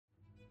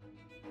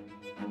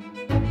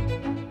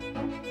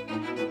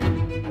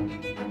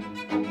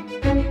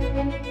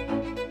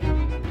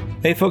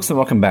Hey folks, and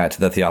welcome back to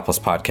the Theopolis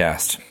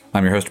Podcast.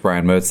 I'm your host,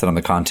 Brian Motes, and I'm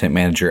the content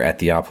manager at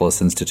Theopolis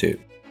Institute.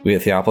 We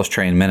at Theopolis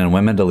train men and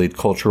women to lead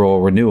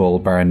cultural renewal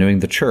by renewing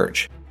the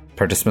church.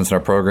 Participants in our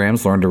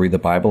programs learn to read the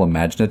Bible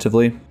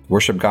imaginatively,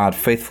 worship God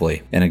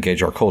faithfully, and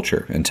engage our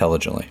culture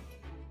intelligently.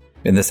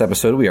 In this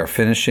episode, we are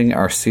finishing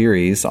our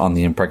series on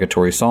the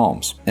imprecatory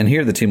Psalms, and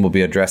here the team will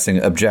be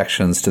addressing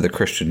objections to the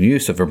Christian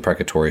use of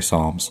imprecatory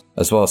Psalms,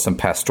 as well as some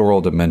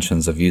pastoral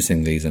dimensions of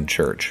using these in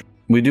church.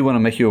 We do want to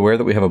make you aware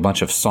that we have a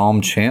bunch of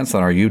psalm chants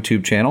on our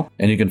YouTube channel,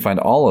 and you can find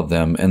all of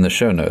them in the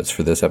show notes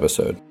for this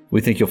episode.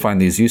 We think you'll find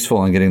these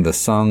useful in getting the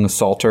sung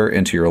Psalter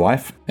into your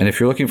life, and if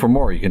you're looking for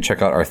more, you can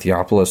check out our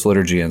Theopolis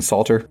Liturgy and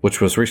Psalter, which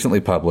was recently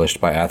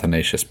published by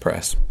Athanasius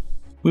Press.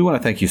 We want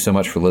to thank you so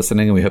much for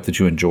listening, and we hope that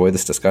you enjoy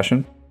this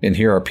discussion. And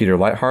here are Peter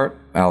Leithart,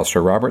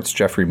 Alistair Roberts,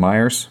 Jeffrey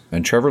Myers,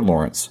 and Trevor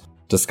Lawrence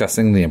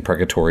discussing the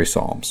imprecatory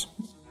Psalms.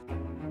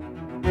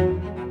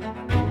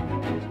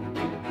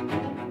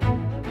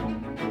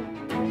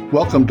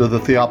 Welcome to the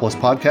Theopolis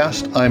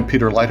Podcast. I'm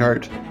Peter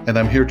Leithart, and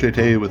I'm here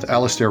today with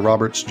Alistair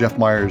Roberts, Jeff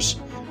Myers,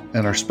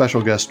 and our special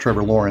guest,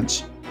 Trevor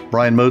Lawrence.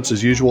 Brian Motes,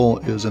 as usual,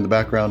 is in the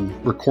background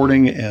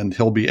recording, and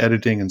he'll be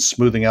editing and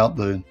smoothing out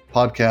the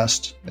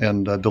podcast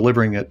and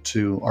delivering it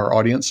to our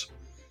audience.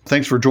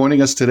 Thanks for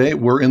joining us today.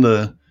 We're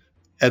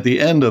at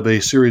the end of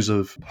a series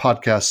of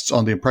podcasts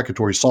on the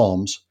imprecatory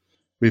Psalms.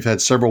 We've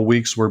had several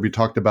weeks where we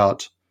talked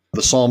about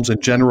the Psalms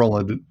in general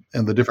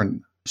and the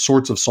different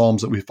sorts of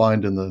Psalms that we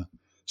find in the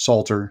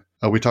Psalter.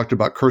 We talked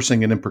about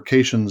cursing and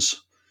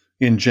imprecations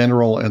in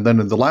general. And then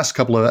in the last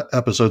couple of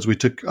episodes, we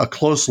took a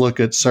close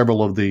look at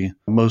several of the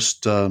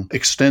most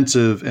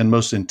extensive and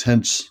most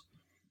intense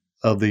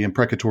of the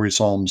imprecatory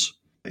Psalms.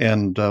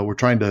 And we're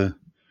trying to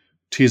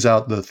tease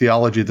out the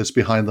theology that's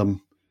behind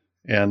them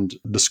and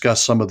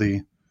discuss some of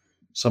the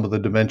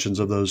dimensions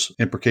of those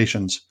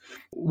imprecations.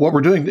 What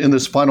we're doing in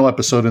this final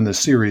episode in this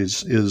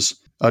series is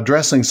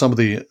addressing some of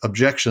the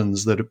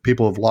objections that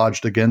people have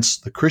lodged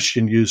against the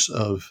Christian use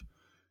of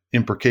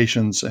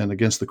imprecations and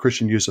against the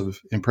Christian use of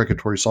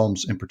imprecatory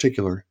Psalms in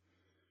particular.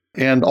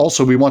 And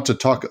also we want to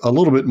talk a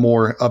little bit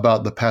more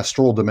about the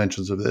pastoral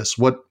dimensions of this.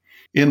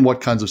 In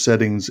what kinds of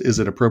settings is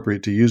it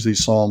appropriate to use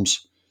these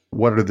Psalms?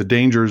 What are the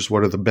dangers?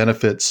 What are the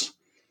benefits?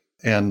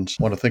 And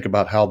want to think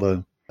about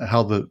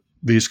how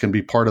these can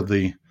be part of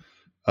the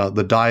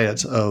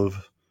diet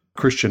of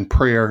Christian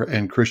prayer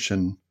and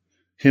Christian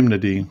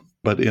hymnody,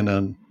 but in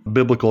a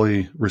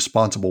biblically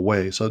responsible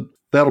way. So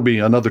that'll be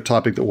another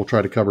topic that we'll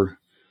try to cover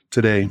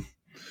today.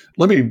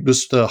 Let me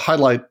just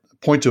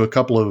point to a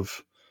couple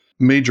of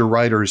major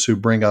writers who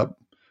bring up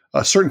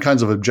certain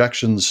kinds of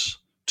objections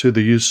to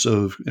the use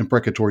of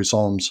imprecatory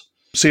Psalms.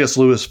 C.S.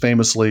 Lewis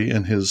famously,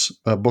 in his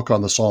book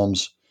on the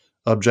Psalms,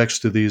 objects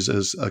to these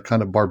as a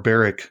kind of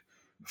barbaric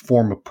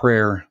form of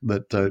prayer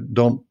that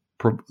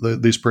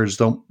these prayers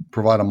don't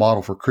provide a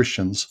model for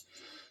Christians,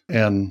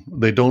 and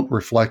they don't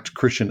reflect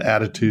Christian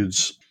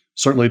attitudes,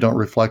 certainly don't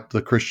reflect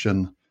the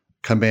Christian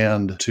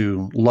command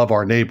to love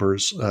our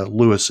neighbors,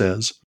 Lewis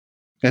says.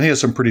 And he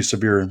has some pretty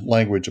severe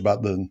language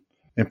about the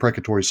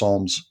imprecatory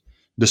Psalms,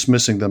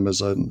 dismissing them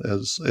as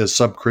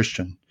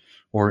sub-Christian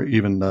or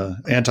even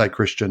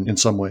anti-Christian in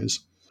some ways.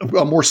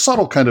 A more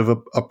subtle kind of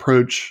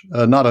approach,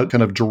 not a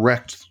kind of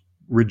direct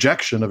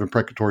rejection of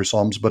imprecatory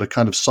Psalms, but a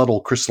kind of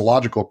subtle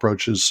Christological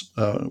approach is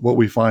what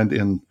we find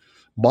in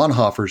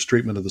Bonhoeffer's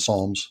treatment of the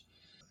Psalms.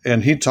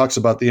 And he talks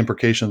about the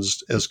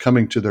imprecations as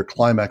coming to their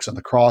climax on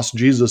the cross.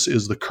 Jesus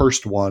is the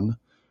cursed one.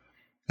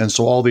 And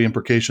so all the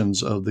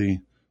imprecations of the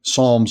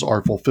Psalms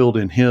are fulfilled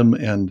in him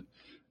and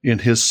in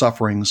his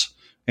sufferings.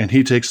 And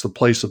he takes the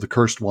place of the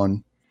cursed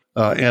one.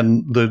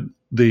 And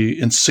the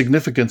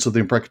insignificance of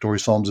the imprecatory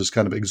Psalms is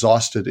kind of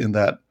exhausted in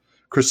that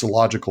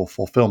Christological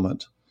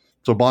fulfillment.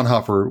 So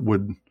Bonhoeffer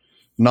would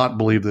not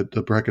believe that the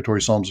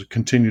imprecatory Psalms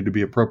continue to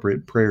be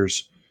appropriate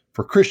prayers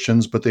for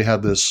Christians, but they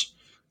have this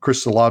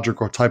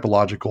Christological or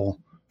typological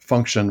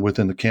function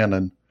within the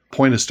canon,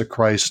 point us to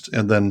Christ,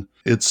 and then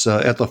it's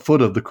at the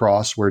foot of the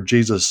cross where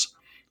Jesus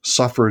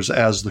suffers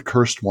as the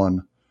cursed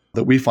one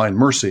that we find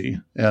mercy,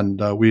 and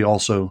we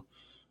also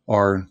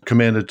are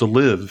commanded to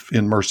live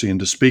in mercy and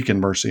to speak in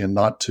mercy and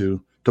not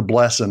to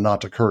bless and not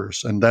to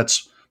curse. And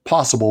that's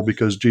possible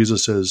because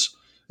Jesus has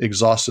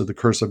exhausted the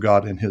curse of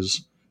God in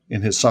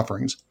his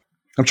sufferings.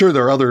 I'm sure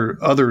there are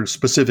other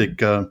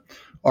specific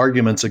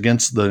arguments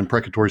against the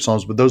imprecatory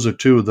Psalms, but those are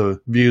two of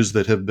the views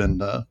that have been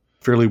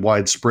fairly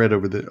widespread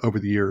over the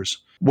years.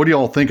 What do you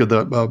all think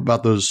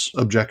about those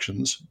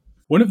objections?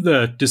 One of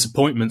the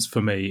disappointments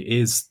for me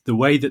is the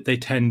way that they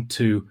tend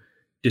to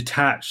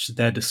detach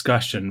their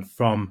discussion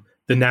from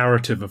the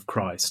narrative of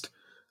Christ.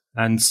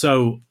 And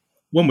so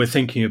when we're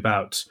thinking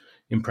about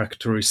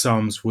imprecatory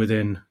Psalms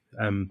within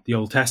the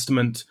Old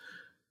Testament,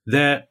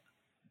 there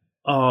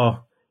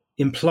are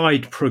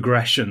implied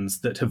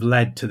progressions that have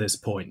led to this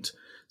point.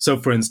 So,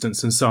 for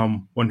instance, in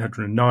Psalm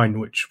 109,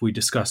 which we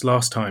discussed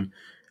last time,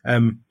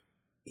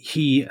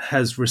 he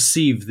has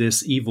received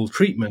this evil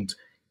treatment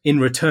in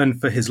return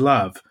for his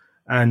love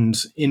and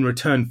in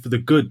return for the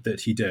good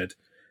that he did.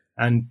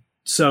 And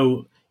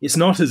so it's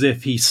not as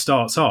if he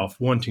starts off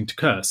wanting to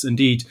curse.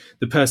 Indeed,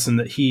 the person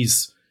that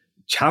he's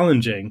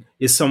challenging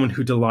is someone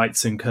who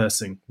delights in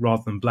cursing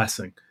rather than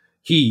blessing.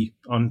 He,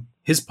 on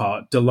his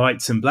part,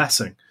 delights in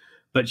blessing,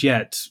 but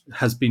yet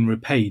has been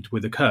repaid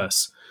with a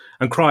curse.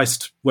 And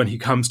Christ, when he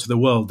comes to the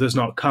world, does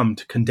not come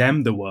to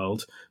condemn the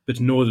world, but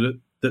in order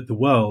that the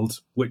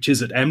world, which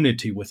is at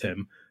enmity with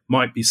him,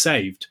 might be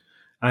saved.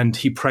 And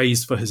he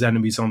prays for his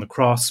enemies on the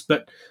cross.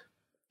 But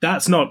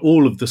that's not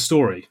all of the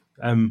story.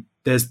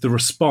 There's the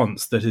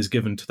response that is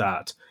given to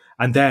that.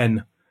 And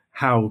then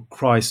how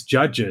Christ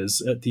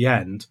judges at the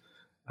end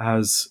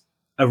as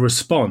a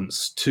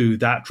response to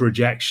that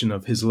rejection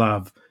of his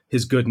love,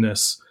 his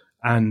goodness,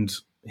 and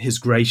his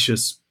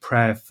gracious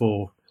prayer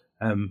for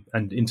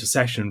and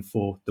intercession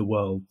for the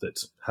world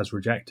that has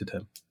rejected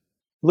him.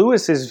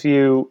 Lewis's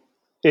view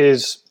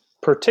is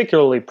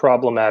particularly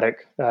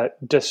problematic,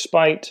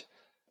 despite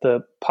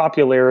the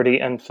popularity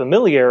and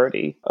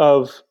familiarity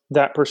of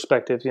that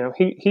perspective.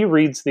 He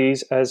reads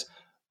these as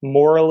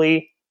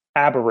morally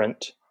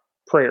aberrant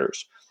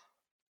prayers.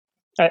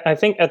 I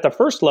think at the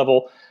first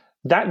level,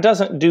 that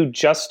doesn't do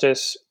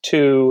justice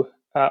to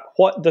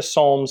what the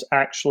Psalms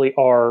actually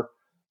are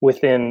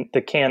within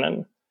the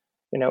canon.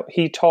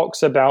 He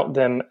talks about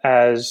them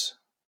as,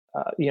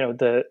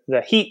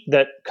 the heat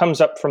that comes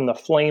up from the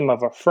flame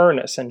of a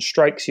furnace and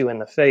strikes you in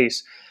the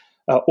face,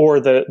 or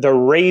the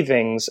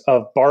ravings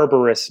of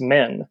barbarous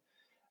men.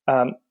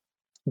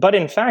 But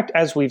in fact,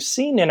 as we've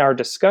seen in our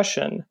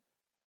discussion,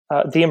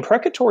 the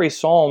imprecatory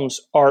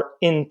Psalms are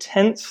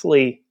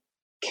intensely,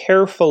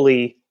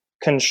 carefully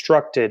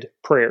constructed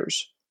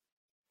prayers.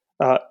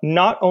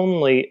 Not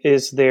only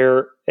is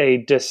there a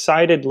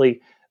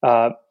decidedly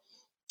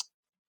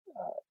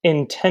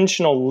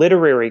intentional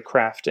literary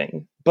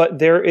crafting, but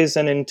there is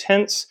an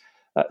intense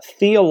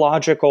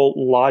theological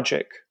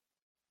logic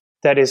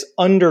that is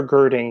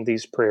undergirding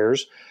these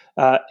prayers,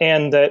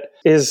 and that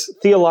is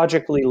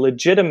theologically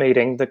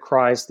legitimating the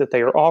cries that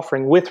they are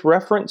offering with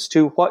reference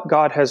to what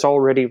God has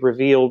already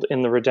revealed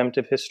in the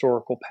redemptive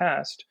historical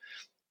past.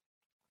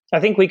 I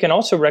think we can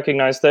also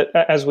recognize that,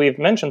 as we've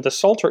mentioned, the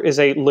Psalter is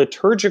a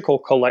liturgical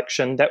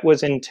collection that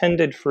was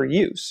intended for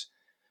use.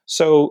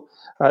 So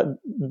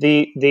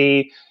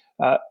the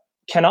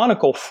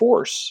canonical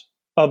force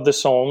of the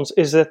Psalms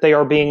is that they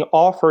are being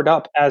offered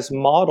up as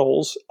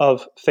models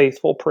of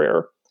faithful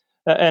prayer.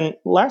 And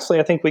lastly,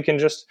 I think we can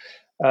just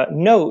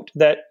note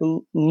that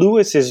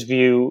Lewis's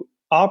view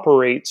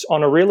operates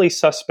on a really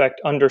suspect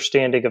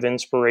understanding of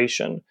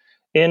inspiration.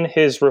 In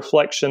his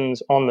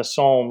reflections on the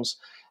Psalms,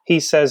 he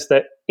says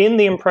that in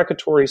the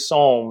imprecatory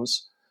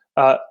Psalms,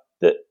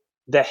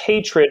 the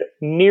hatred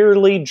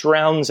nearly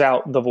drowns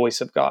out the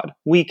voice of God.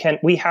 We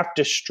have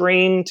to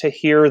strain to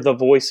hear the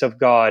voice of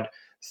God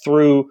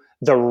through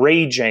the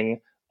raging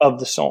of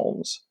the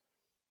Psalms.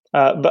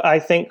 But I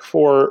think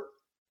for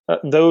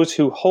those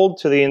who hold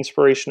to the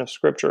inspiration of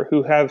Scripture,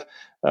 who have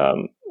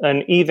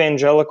an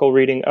evangelical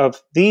reading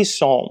of these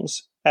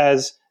Psalms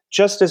as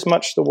just as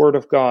much the Word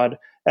of God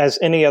as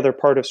any other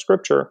part of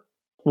Scripture,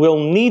 will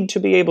need to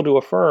be able to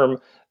affirm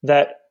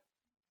that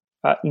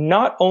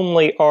not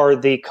only are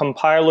the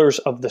compilers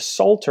of the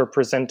Psalter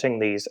presenting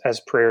these as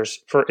prayers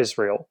for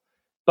Israel,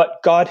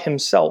 but God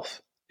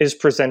himself is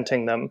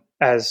presenting them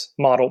as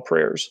model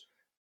prayers,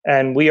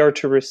 and we are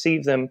to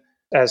receive them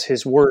as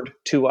his word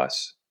to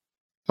us.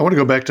 I want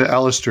to go back to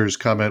Alistair's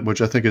comment,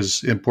 which I think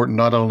is important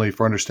not only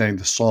for understanding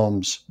the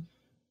Psalms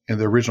in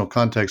their original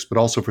context, but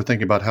also for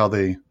thinking about how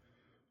they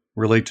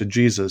relate to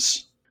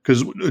Jesus.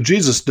 Because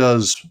Jesus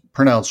does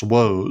pronounce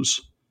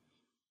woes,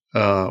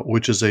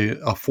 which is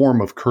a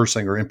form of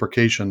cursing or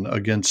imprecation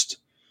against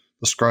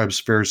the scribes,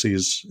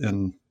 Pharisees,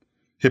 and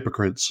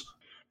hypocrites,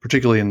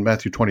 particularly in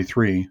Matthew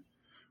 23.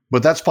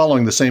 But that's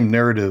following the same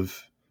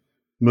narrative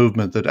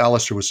movement that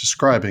Alistair was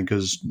describing,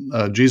 because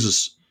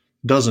Jesus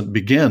doesn't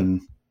begin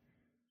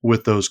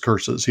with those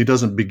curses. He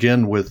doesn't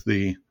begin with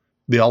the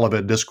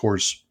Olivet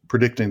Discourse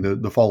predicting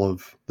the fall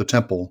of the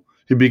temple.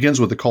 He begins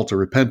with the call to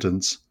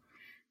repentance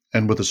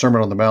and with the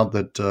Sermon on the Mount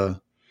that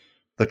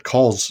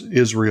calls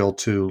Israel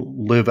to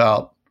live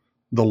out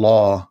the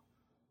law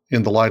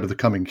in the light of the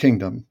coming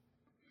kingdom.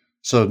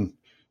 So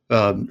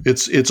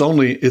it's in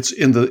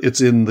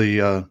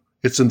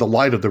the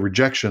light of the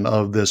rejection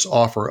of this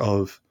offer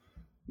of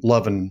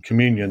love and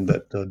communion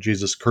that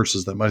Jesus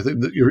curses them. I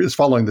think that it's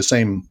following the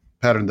same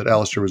pattern that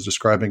Alistair was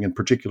describing in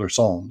particular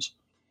Psalms.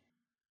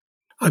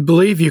 I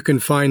believe you can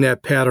find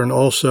that pattern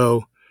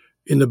also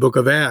in the book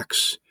of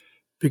Acts,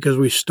 because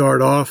we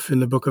start off in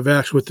the book of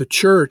Acts with the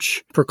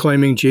church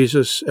proclaiming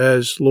Jesus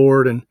as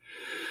Lord and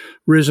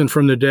risen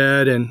from the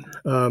dead and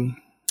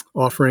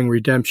offering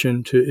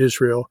redemption to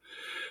Israel.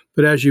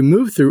 But as you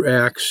move through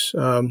Acts,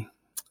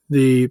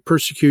 the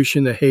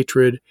persecution, the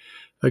hatred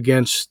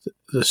against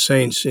the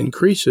saints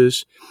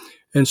increases.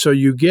 And so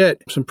you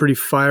get some pretty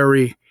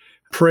fiery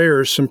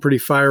prayers, some pretty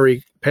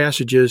fiery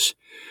passages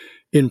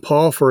in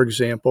Paul, for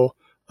example,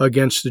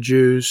 against the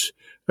Jews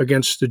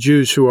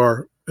who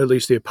are, at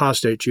least the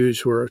apostate Jews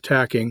who are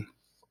attacking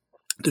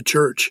the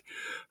church.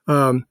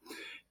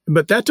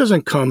 But that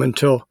doesn't come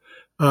until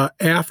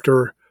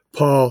after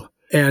Paul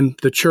and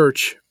the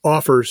church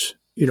offers,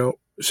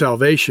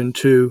 salvation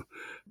to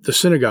the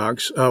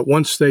synagogues.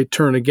 Once they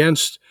turn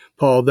against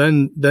Paul,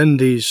 then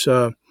these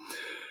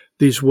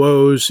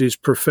woes, these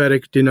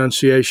prophetic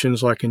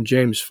denunciations, like in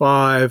James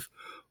 5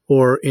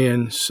 or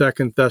in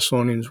 2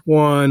 Thessalonians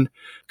 1,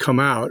 come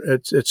out.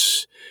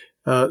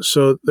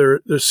 So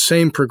the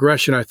same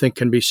progression, I think,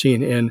 can be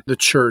seen in the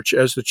church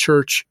as the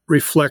church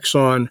reflects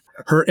on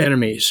her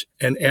enemies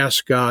and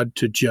asks God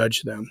to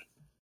judge them.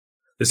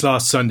 This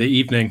last Sunday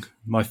evening,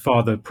 my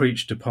father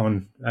preached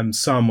upon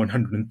Psalm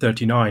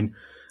 139,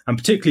 and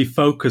particularly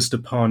focused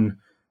upon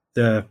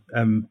the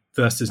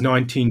verses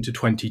 19 to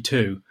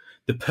 22,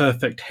 the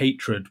perfect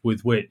hatred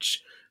with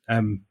which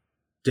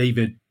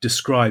David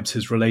describes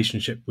his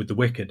relationship with the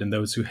wicked and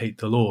those who hate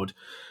the Lord.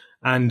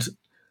 And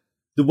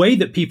the way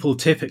that people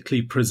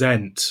typically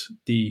present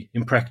the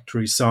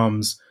imprecatory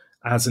Psalms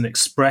as an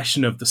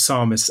expression of the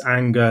psalmist's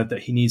anger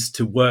that he needs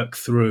to work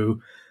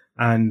through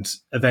and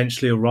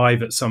eventually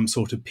arrive at some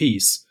sort of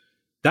peace,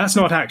 that's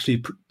not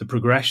actually the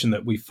progression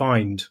that we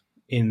find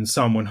in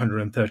Psalm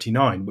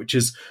 139, which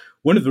is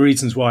one of the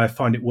reasons why I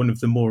find it one of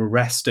the more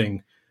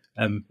arresting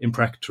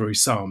imprecatory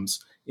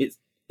Psalms. It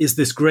is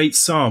this great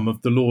psalm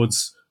of the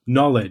Lord's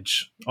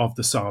knowledge of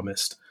the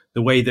psalmist,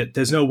 the way that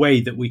there's no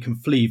way that we can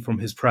flee from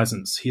his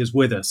presence. He is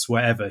with us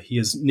wherever. He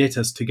has knit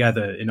us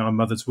together in our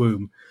mother's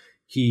womb.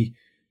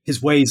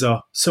 His ways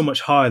are so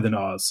much higher than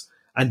ours.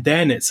 And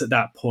then it's at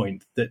that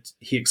point that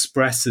he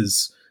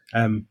expresses,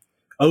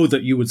 "Oh,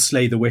 that you would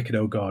slay the wicked,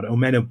 O God. O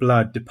men of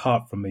blood,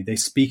 depart from me. They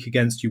speak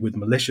against you with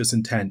malicious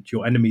intent.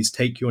 Your enemies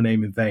take your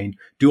name in vain.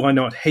 Do I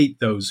not hate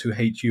those who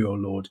hate you, O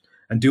Lord?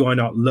 And do I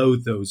not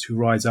loathe those who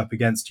rise up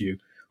against you?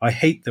 I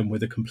hate them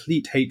with a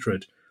complete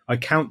hatred. I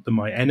count them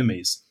my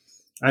enemies."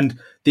 And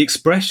the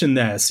expression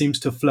there seems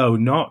to flow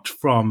not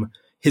from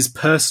his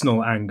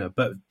personal anger,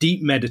 but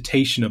deep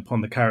meditation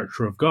upon the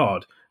character of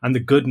God and the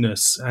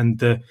goodness and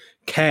the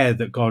care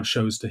that God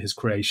shows to his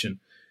creation.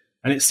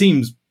 And it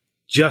seems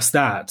just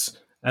that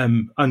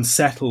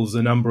unsettles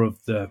a number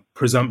of the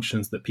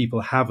presumptions that people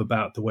have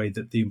about the way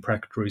that the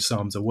imprecatory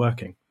Psalms are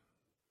working.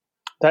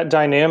 That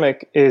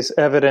dynamic is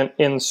evident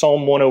in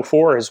Psalm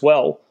 104 as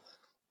well.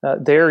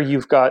 There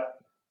you've got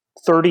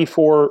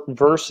 34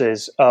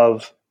 verses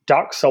of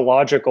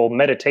doxological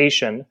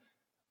meditation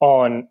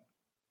on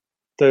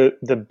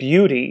the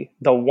beauty,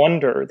 the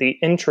wonder, the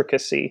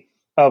intricacy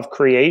of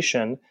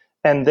creation.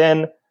 And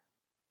then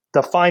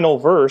the final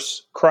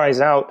verse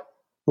cries out,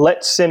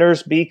 "Let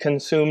sinners be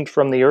consumed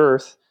from the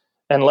earth,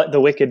 and let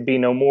the wicked be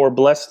no more.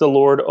 Bless the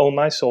Lord, O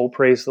my soul,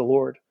 praise the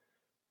Lord."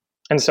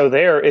 And so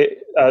there,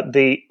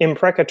 the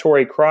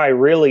imprecatory cry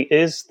really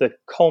is the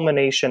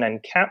culmination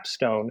and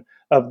capstone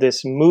of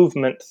this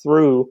movement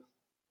through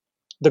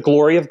the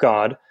glory of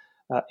God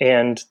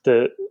and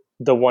the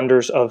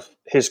wonders of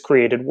his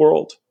created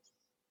world.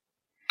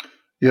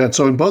 Yeah, and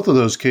so in both of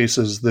those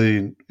cases,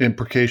 the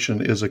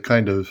imprecation is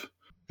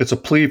it's a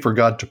plea for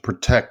God to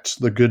protect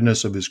the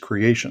goodness of his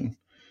creation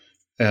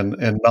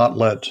and not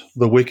let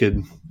the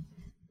wicked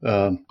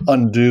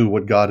undo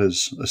what God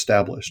has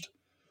established.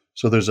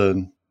 So there's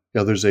a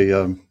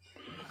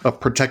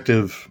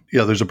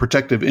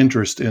protective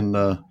interest in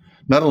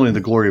not only in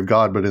the glory of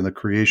God, but in the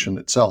creation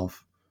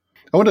itself.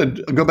 I want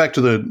to go back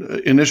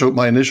to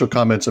my initial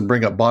comments and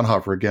bring up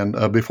Bonhoeffer again.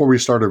 Before we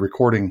started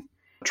recording,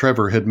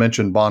 Trevor had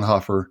mentioned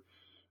Bonhoeffer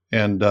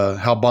and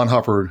how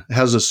Bonhoeffer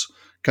has this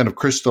kind of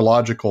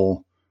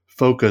Christological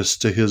focus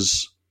to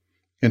his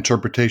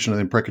interpretation of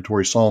the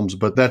imprecatory Psalms,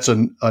 but that's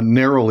a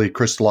narrowly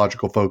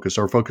Christological focus.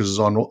 Our focus is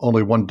on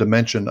only one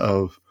dimension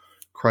of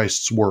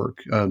Christ's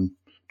work.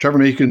 Trevor,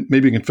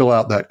 maybe you can fill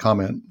out that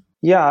comment.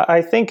 Yeah,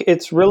 I think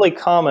it's really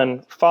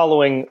common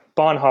following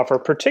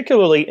Bonhoeffer,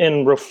 particularly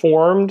in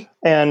Reformed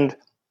and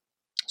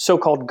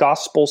so-called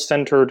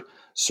gospel-centered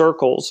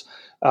circles,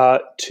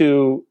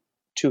 to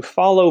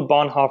follow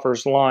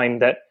Bonhoeffer's line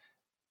that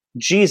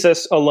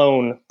Jesus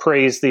alone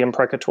praised the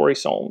imprecatory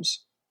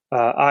Psalms.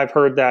 I've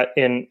heard that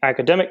in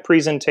academic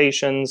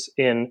presentations,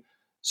 in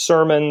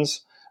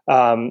sermons,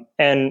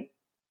 and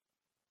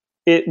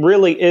it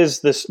really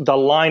is the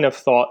line of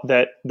thought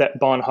that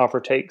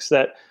Bonhoeffer takes,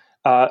 that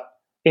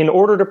in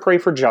order to pray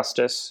for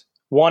justice,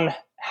 one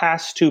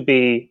has to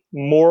be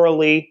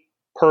morally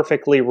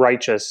perfectly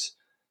righteous.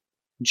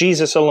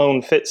 Jesus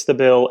alone fits the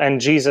bill,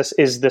 and Jesus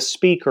is the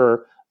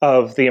speaker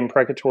of the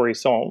imprecatory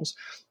Psalms.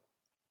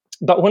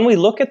 But when we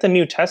look at the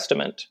New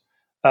Testament,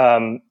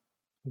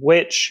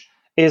 which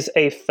is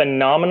a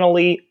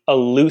phenomenally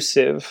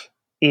elusive,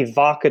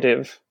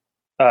 evocative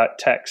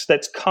text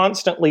that's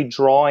constantly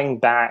drawing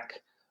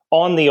back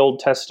on the Old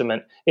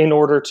Testament in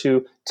order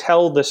to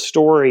tell the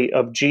story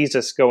of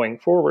Jesus going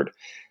forward,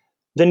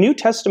 the New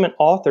Testament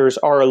authors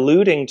are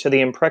alluding to the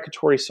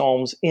imprecatory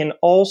Psalms in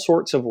all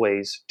sorts of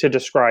ways to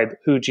describe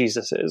who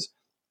Jesus is.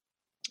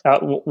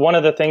 One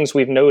of the things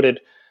we've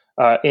noted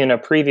in a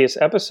previous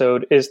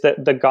episode is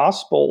that the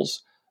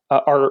Gospels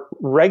are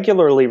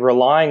regularly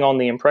relying on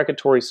the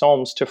imprecatory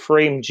Psalms to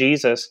frame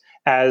Jesus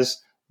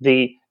as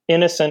the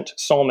innocent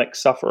psalmic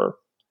sufferer.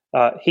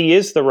 He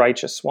is the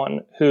righteous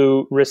one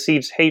who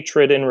receives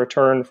hatred in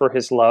return for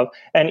his love.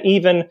 And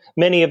even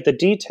many of the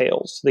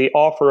details, the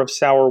offer of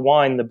sour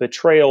wine, the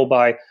betrayal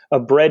by a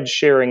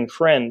bread-sharing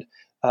friend,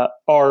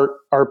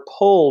 are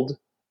pulled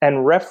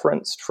and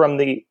referenced from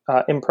the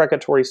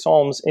imprecatory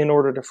Psalms in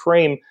order to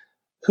frame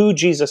who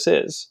Jesus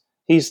is.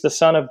 He's the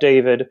Son of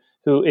David,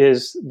 who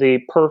is the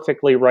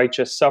perfectly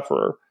righteous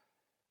sufferer.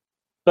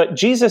 But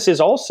Jesus is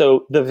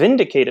also the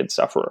vindicated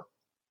sufferer.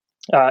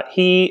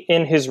 He,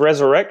 in his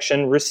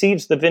resurrection,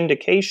 receives the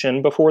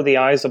vindication before the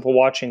eyes of a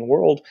watching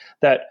world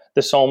that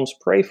the Psalms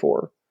pray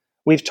for.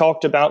 We've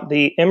talked about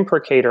the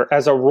imprecator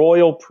as a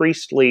royal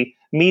priestly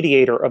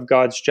mediator of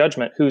God's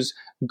judgment, who's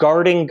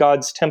guarding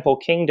God's temple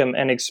kingdom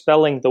and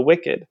expelling the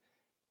wicked.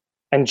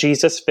 And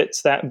Jesus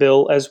fits that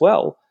bill as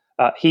well.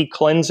 He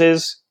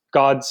cleanses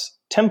God's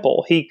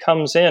temple. He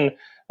comes in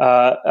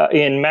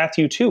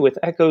Matthew 2 with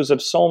echoes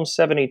of Psalm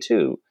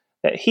 72,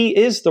 that he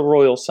is the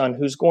royal son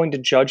who's going to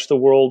judge the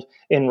world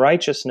in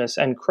righteousness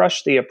and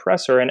crush the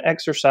oppressor and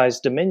exercise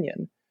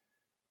dominion.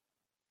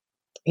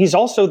 He's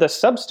also the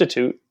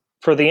substitute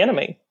for the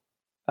enemy.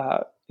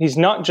 He's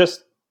not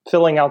just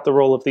filling out the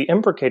role of the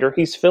imprecator,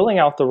 he's filling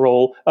out the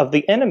role of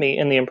the enemy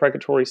in the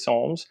imprecatory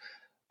Psalms,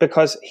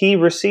 because he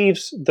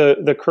receives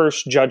the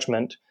cursed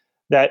judgment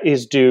that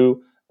is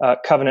due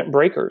covenant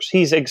breakers.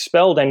 He's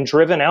expelled and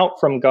driven out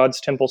from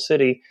God's temple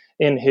city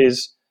in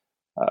his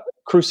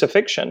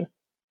crucifixion.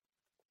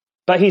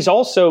 But he's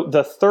also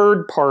the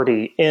third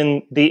party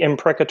in the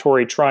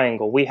imprecatory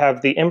triangle. We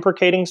have the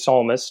imprecating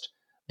psalmist,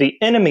 the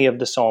enemy of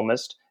the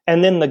psalmist,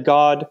 and then the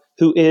God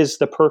who is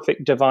the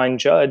perfect divine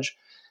judge.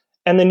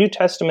 And the New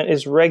Testament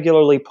is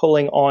regularly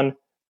pulling on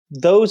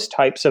those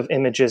types of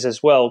images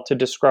as well to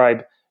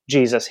describe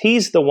Jesus.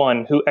 He's the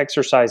one who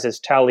exercises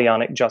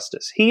talionic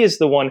justice. He is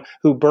the one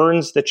who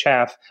burns the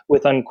chaff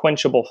with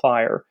unquenchable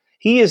fire.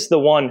 He is the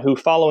one who,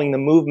 following the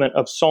movement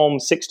of Psalm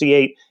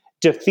 68,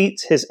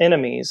 defeats his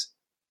enemies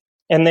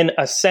and then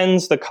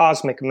ascends the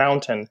cosmic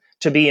mountain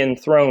to be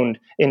enthroned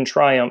in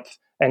triumph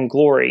and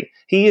glory.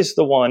 He is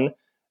the one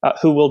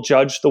who will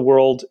judge the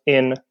world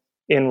in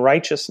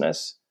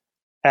righteousness,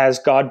 as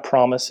God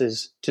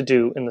promises to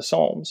do in the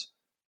Psalms.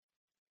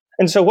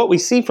 And so what we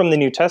see from the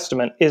New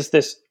Testament is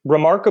this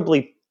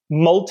remarkably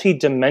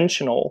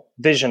multi-dimensional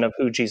vision of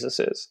who Jesus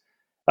is.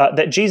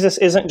 That Jesus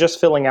isn't just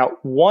filling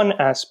out one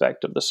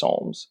aspect of the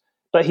Psalms,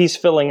 but he's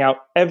filling out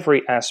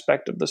every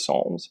aspect of the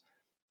Psalms.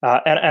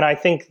 And I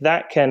think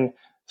that can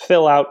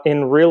fill out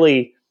in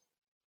really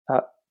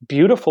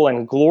beautiful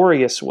and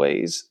glorious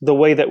ways the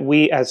way that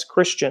we as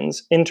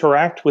Christians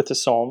interact with the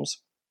Psalms,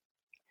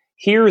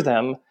 hear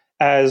them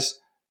as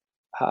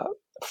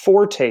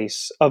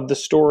foretastes of the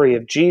story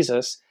of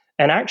Jesus,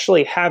 and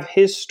actually have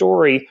his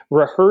story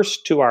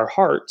rehearsed to our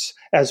hearts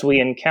as we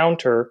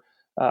encounter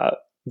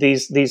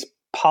these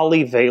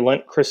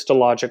polyvalent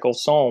Christological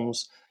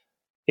Psalms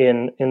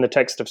in the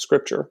text of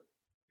Scripture.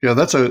 Yeah,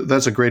 that's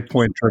a great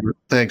point, Trevor.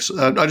 Thanks.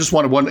 I just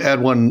want to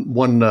add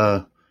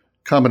one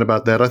comment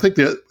about that. I think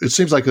that it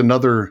seems like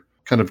another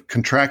kind of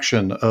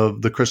contraction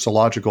of the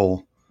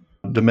Christological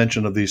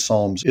dimension of these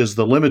Psalms is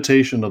the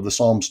limitation of the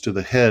Psalms to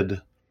the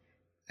head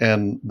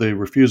and the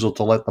refusal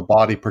to let the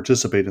body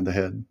participate in the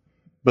head.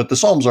 But the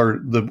Psalms are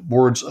the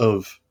words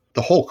of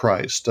the whole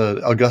Christ,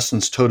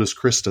 Augustine's Totus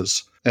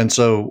Christus. And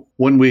so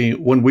when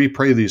we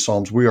pray these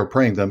Psalms, we are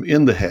praying them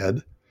in the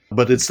head,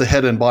 but it's the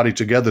head and body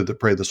together that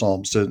pray the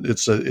Psalms.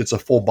 It's a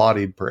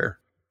full-bodied prayer.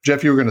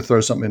 Jeff, you were going to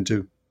throw something in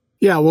too.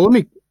 Yeah, well, let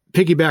me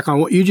piggyback on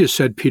what you just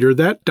said, Peter.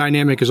 That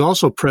dynamic is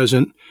also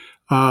present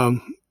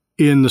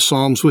in the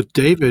Psalms with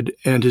David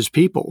and his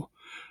people,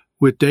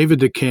 with David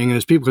the king and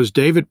his people, because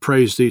David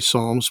prays these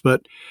Psalms,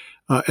 but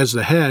as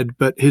the head,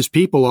 but his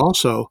people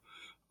also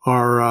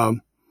are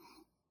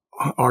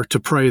to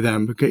pray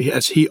them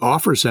as he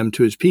offers them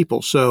to his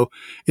people. So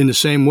in the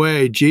same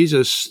way,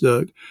 Jesus,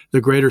 the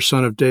greater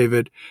Son of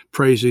David,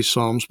 prays these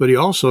Psalms, but he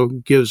also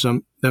gives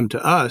them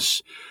to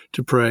us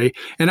to pray.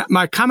 And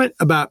my comment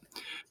about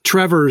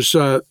Trevor's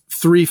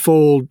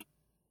threefold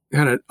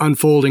kind of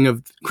unfolding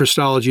of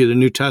Christology of the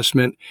New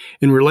Testament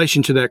in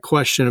relation to that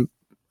question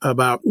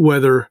about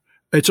whether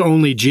it's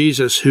only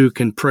Jesus who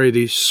can pray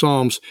these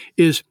Psalms,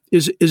 is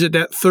it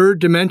that third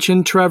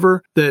dimension,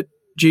 Trevor, that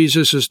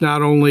Jesus is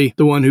not only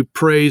the one who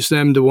prays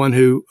them, the one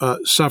who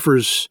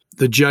suffers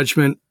the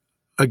judgment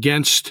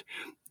against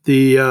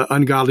the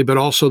ungodly, but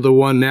also the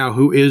one now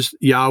who is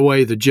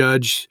Yahweh, the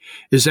judge?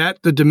 Is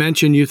that the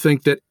dimension you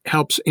think that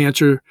helps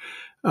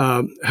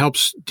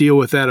deal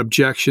with that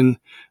objection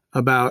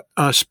about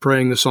us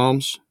praying the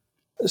Psalms?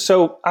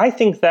 So I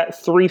think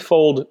that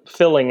threefold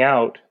filling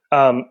out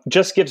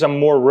just gives a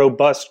more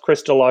robust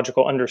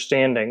Christological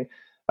understanding.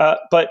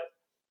 But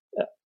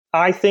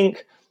I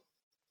think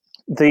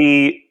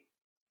the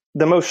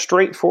most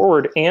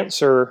straightforward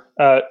answer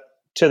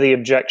to the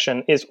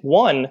objection is,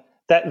 one,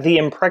 that the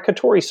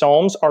imprecatory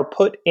Psalms are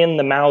put in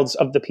the mouths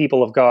of the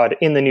people of God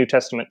in the New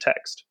Testament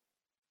text.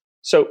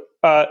 So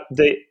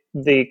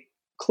the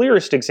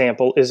clearest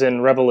example is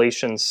in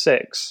Revelation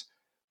 6,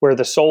 where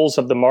the souls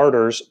of the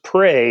martyrs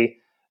pray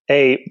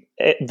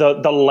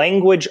the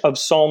language of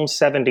Psalm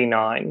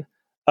 79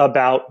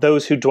 about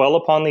those who dwell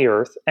upon the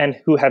earth and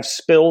who have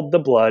spilled the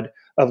blood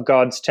of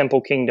God's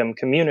temple kingdom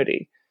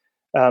community.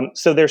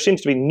 So there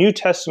seems to be New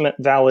Testament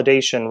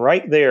validation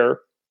right there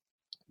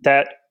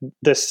that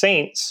the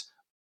saints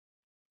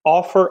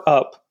offer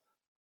up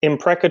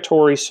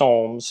imprecatory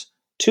psalms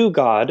to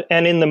God,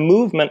 and in the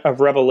movement of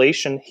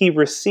Revelation, he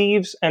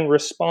receives and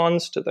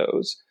responds to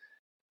those.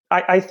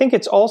 I think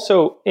it's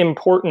also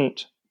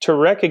important to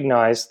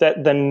recognize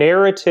that the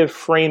narrative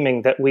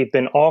framing that we've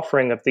been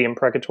offering of the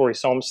imprecatory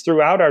psalms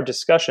throughout our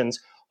discussions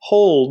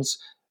holds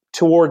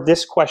toward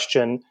this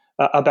question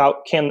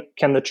about can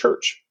the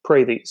church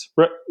pray these?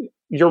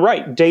 You're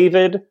right,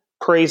 David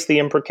prays the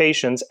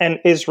imprecations, and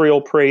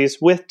Israel prays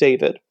with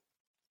David.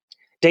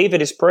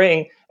 David is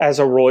praying as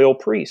a royal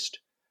priest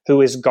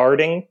who is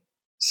guarding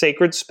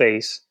sacred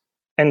space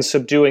and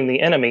subduing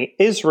the enemy.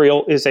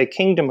 Israel is a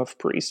kingdom of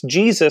priests.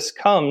 Jesus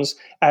comes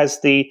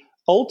as the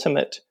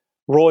ultimate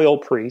royal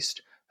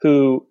priest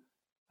who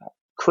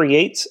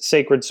creates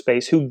sacred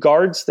space, who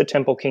guards the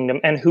temple kingdom,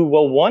 and who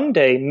will one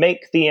day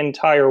make the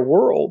entire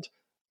world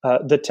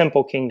the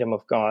temple kingdom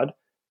of God.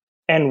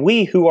 And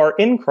we who are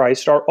in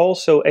Christ are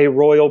also a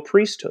royal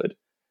priesthood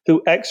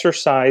who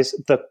exercise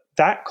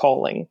that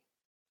calling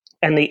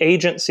and the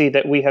agency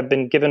that we have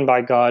been given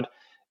by God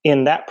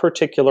in that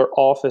particular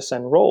office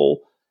and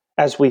role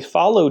as we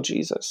follow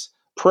Jesus,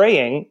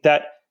 praying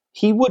that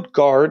he would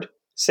guard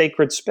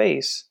sacred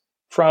space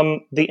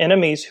from the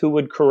enemies who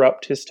would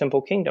corrupt his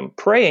temple kingdom,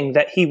 praying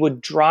that he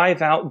would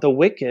drive out the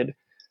wicked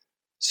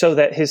so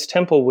that his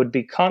temple would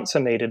be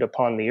consummated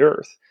upon the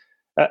earth.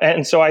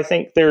 And so I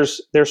think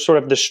there's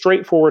sort of the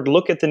straightforward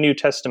look at the New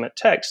Testament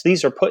text.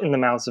 These are put in the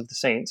mouths of the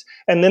saints.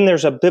 And then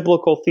there's a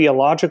biblical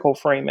theological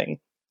framing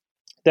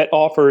that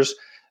offers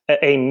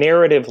a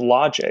narrative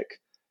logic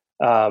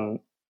that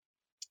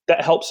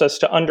helps us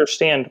to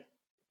understand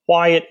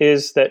why it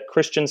is that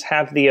Christians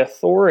have the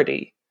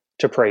authority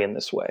to pray in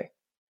this way.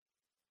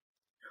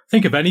 I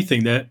think, if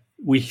anything, that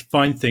we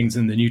find things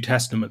in the New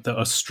Testament that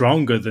are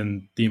stronger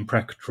than the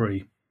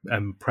imprecatory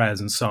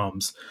prayers and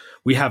psalms.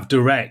 We have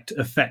direct,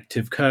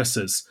 effective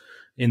curses.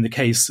 In the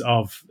case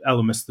of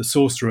Elymas the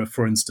sorcerer,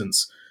 for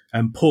instance,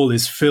 Paul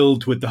is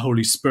filled with the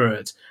Holy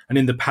Spirit, and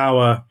in the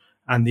power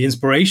and the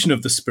inspiration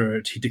of the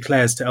Spirit, he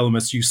declares to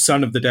Elymas, "You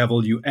son of the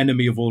devil, you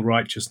enemy of all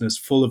righteousness,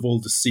 full of all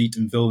deceit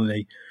and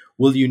villainy,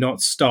 will you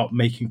not stop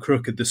making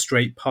crooked the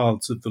straight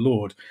paths of the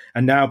Lord?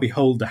 And now,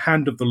 behold, the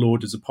hand of the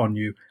Lord is upon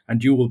you,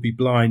 and you will be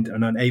blind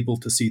and unable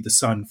to see the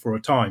sun for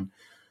a time."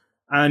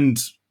 And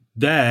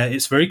there,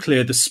 it's very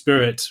clear the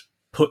Spirit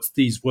puts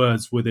these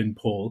words within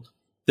Paul,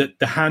 that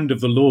the hand of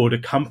the Lord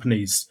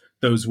accompanies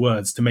those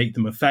words to make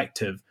them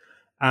effective,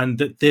 and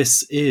that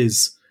this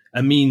is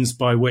a means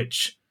by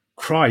which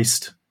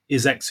Christ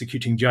is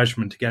executing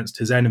judgment against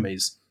his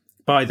enemies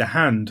by the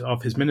hand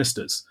of his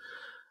ministers.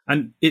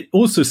 And it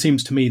also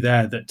seems to me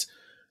there that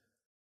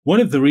one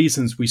of the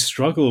reasons we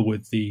struggle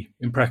with the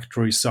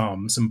imprecatory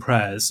psalms and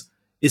prayers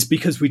is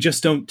because we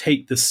just don't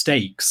take the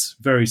stakes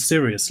very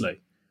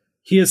seriously.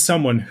 Here's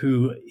someone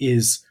who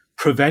is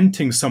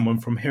preventing someone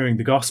from hearing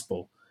the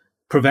gospel,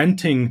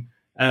 preventing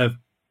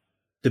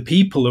the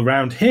people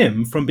around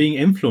him from being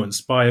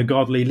influenced by a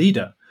godly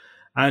leader.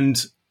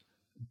 And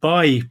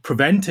by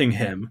preventing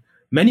him,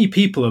 many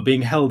people are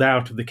being held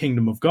out of the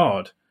kingdom of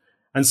God.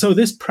 And so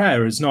this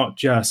prayer is not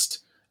just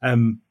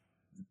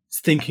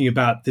thinking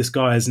about this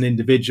guy as an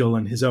individual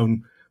and his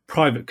own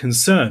private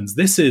concerns.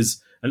 This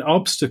is an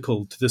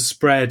obstacle to the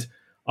spread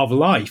of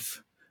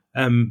life.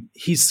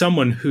 He's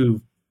someone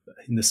who,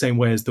 in the same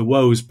way as the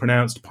woes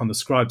pronounced upon the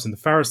scribes and the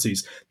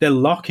Pharisees, they're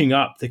locking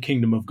up the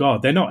kingdom of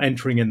God. They're not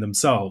entering in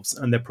themselves,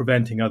 and they're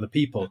preventing other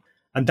people.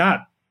 And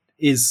that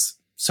is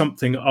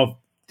something of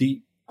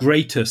the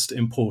greatest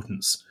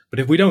importance. But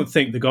if we don't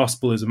think the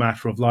gospel is a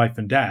matter of life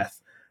and death,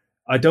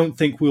 I don't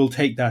think we'll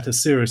take that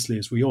as seriously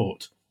as we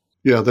ought.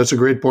 Yeah, that's a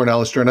great point,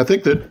 Alistair. And I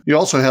think that you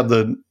also have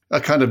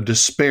a kind of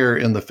despair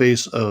in the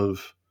face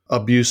of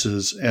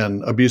abuses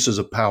and abuses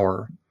of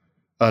power.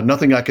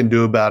 Nothing I can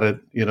do about it.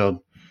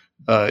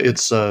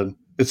 It's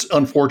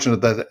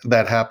unfortunate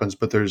that happens,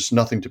 but there's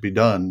nothing to be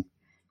done.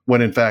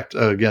 When in fact,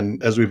 again,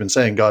 as we've been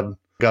saying, God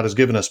has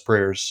given us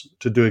prayers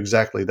to do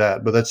exactly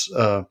that. But that's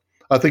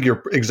I think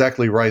you're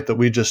exactly right that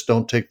we just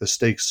don't take the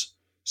stakes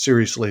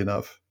seriously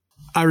enough.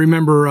 I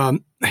remember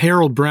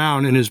Harold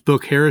Brown in his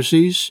book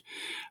Heresies.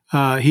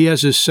 He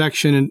has this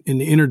section in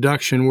the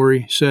introduction where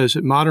he says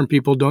that modern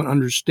people don't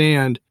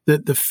understand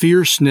that the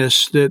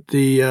fierceness that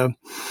the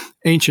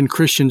ancient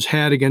Christians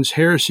had against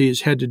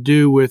heresies had to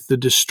do with the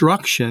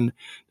destruction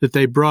that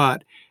they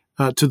brought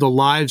to the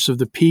lives of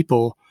the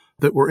people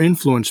that were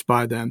influenced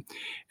by them.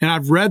 And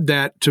I've read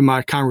that to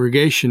my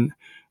congregation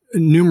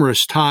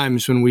numerous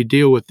times when we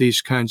deal with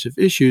these kinds of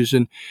issues.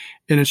 And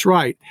it's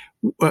right.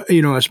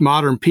 As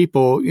modern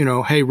people,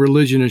 hey,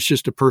 religion is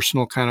just a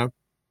personal kind of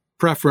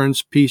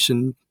preference, peace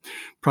and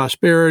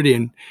prosperity,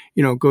 and,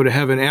 go to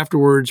heaven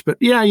afterwards. But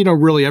yeah,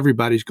 really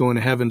everybody's going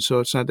to heaven, so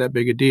it's not that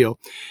big a deal.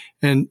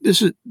 And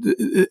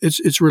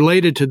it's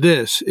related to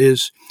this,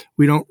 is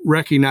we don't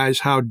recognize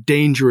how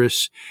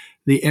dangerous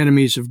the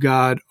enemies of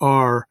God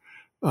are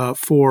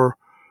for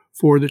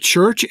the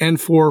church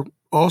and for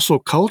also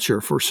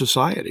culture, for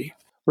society.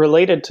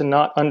 Related to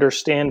not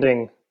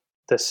understanding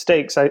the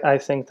stakes, I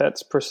think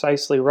that's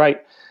precisely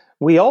right.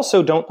 We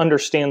also don't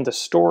understand the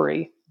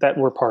story that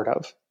we're part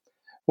of.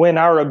 When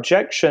our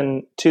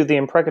objection to the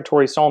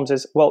imprecatory Psalms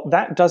is, well,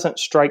 that doesn't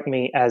strike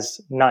me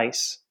as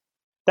nice.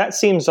 That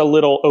seems a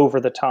little over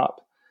the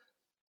top.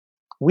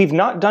 We've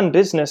not done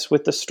business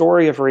with the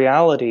story of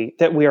reality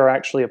that we are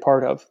actually a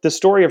part of, the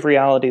story of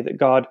reality that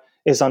God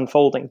is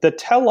unfolding. The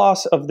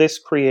telos of this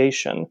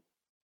creation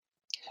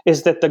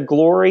is that the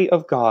glory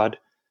of God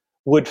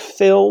would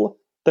fill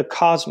the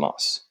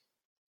cosmos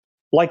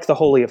like the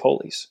Holy of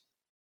Holies.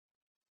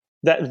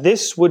 That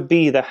this would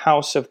be the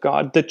house of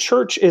God. The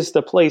church is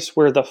the place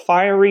where the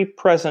fiery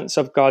presence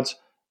of God's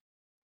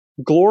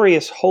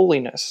glorious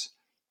holiness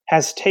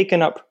has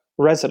taken up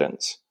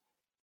residence.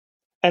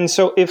 And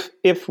so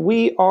if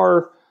we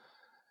are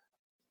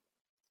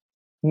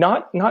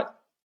not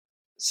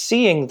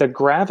seeing the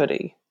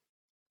gravity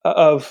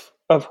of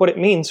what it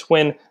means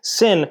when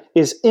sin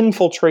is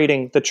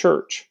infiltrating the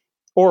church,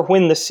 or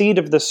when the seed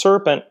of the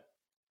serpent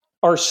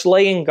are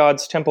slaying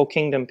God's temple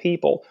kingdom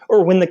people,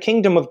 or when the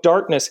kingdom of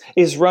darkness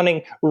is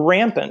running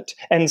rampant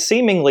and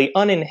seemingly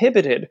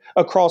uninhibited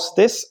across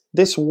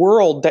this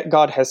world that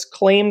God has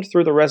claimed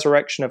through the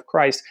resurrection of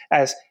Christ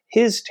as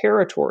his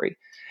territory,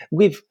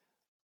 we've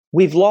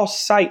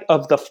lost sight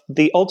of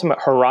the ultimate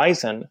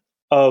horizon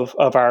of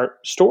our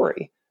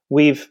story.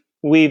 We've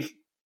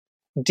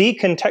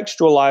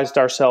decontextualized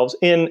ourselves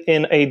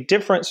in a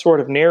different sort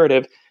of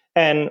narrative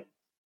and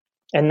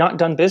not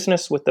done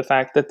business with the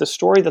fact that the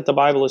story that the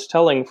Bible is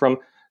telling, from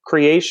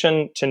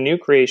creation to new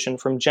creation,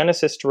 from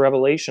Genesis to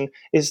Revelation,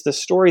 is the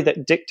story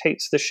that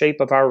dictates the shape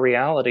of our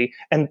reality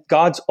and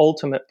God's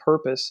ultimate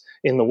purpose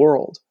in the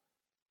world.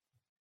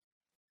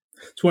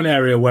 It's one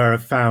area where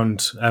I've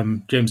found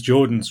James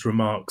Jordan's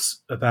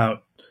remarks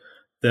about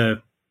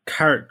the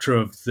character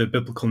of the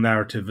biblical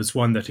narrative as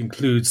one that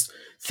includes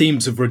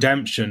themes of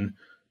redemption,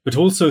 but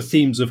also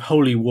themes of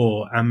holy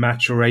war and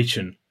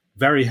maturation.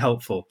 Very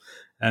helpful.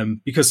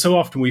 Because so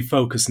often we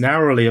focus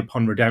narrowly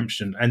upon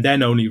redemption and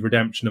then only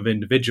redemption of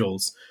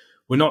individuals.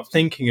 We're not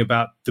thinking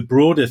about the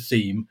broader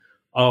theme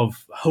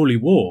of holy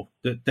war,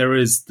 that there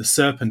is the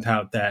serpent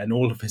out there and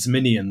all of his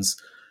minions,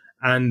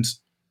 and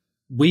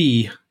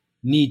we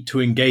need to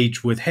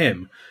engage with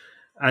him.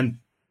 And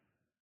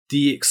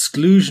the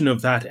exclusion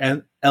of that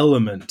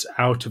element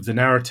out of the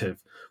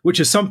narrative,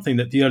 which is something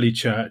that the early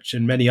church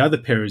and many other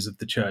periods of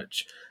the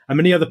church and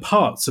many other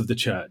parts of the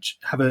church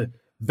have a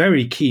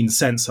very keen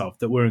sense of,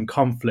 that we're in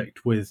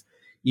conflict with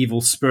evil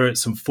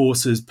spirits and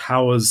forces,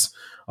 powers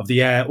of the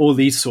air, all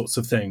these sorts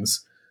of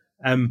things.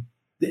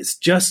 It's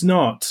just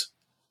not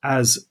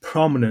as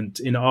prominent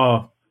in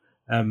our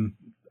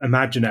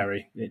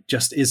imaginary. It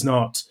just is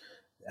not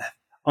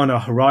on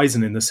our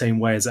horizon in the same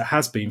way as it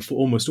has been for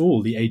almost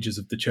all the ages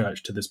of the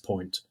church to this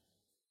point.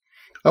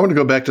 I want to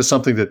go back to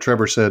something that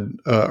Trevor said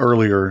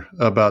earlier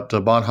about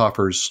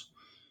Bonhoeffer's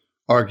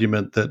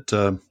argument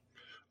that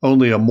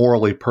only a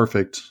morally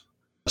perfect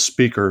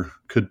speaker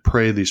could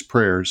pray these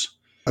prayers.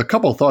 A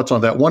couple of thoughts on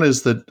that. One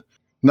is that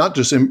not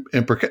just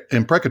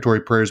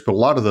imprecatory prayers, but a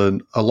lot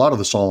of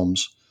the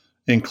Psalms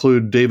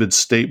include David's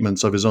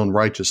statements of his own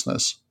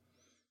righteousness.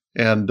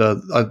 And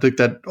I think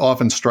that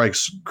often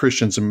strikes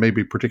Christians, and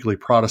maybe particularly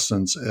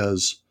Protestants,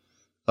 as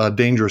a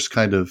dangerous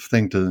kind of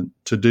thing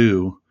to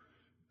do,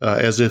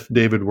 as if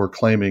David were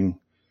claiming,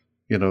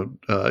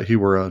 he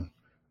were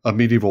a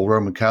medieval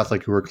Roman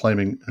Catholic who were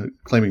claiming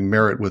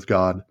merit with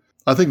God.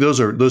 I think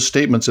those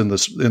statements in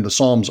the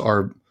Psalms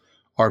are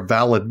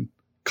valid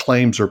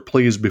claims or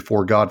pleas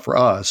before God for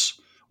us.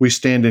 We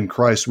stand in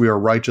Christ. We are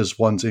righteous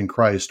ones in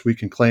Christ. We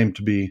can claim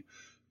to be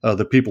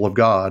the people of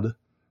God,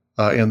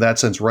 in that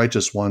sense,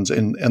 righteous ones.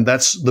 And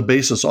that's the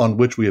basis on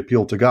which we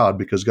appeal to God,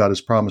 because God has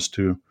promised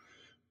to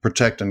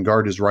protect and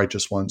guard his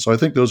righteous ones. So I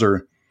think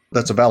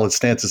that's a valid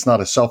stance. It's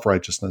not a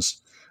self-righteousness.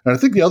 And I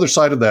think the other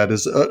side of that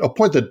is a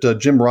point that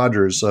Jim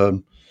Rogers,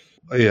 a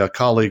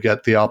colleague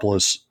at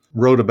Theopolis,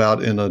 wrote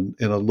about in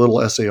a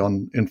little essay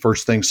in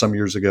First Things some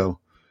years ago.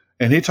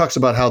 And he talks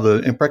about how the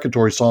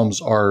imprecatory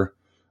Psalms are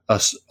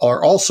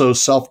also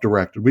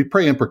self-directed. We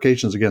pray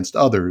imprecations against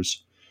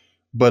others,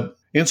 but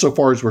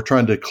insofar as we're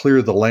trying to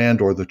clear the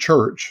land or the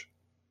church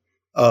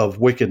of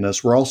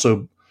wickedness, we're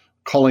also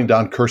calling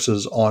down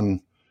curses on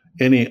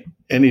any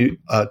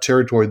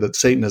territory that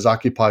Satan has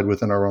occupied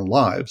within our own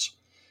lives.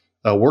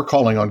 We're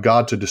calling on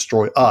God to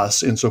destroy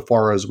us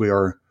insofar as we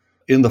are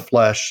in the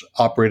flesh,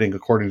 operating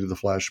according to the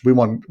flesh. We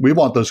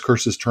want those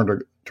curses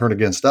turned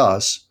against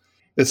us.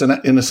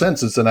 In a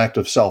sense, it's an act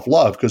of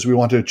self-love, because we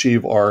want to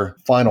achieve our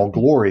final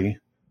glory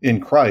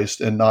in Christ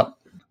and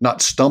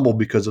not stumble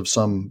because of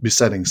some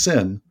besetting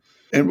sin.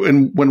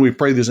 And when we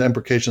pray these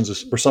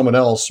imprecations for someone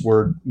else,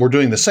 we're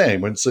doing the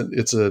same. It's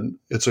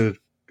a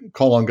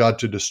call on God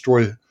to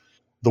destroy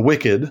the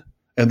wicked,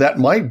 and that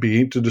might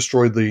be to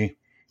destroy the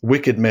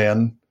wicked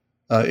man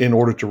in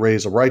order to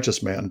raise a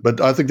righteous man.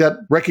 But I think that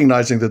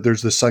recognizing that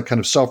there's this kind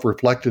of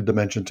self-reflected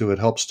dimension to it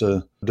helps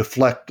to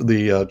deflect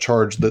the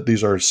charge that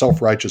these are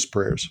self-righteous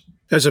prayers.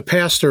 As a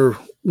pastor,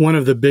 one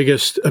of the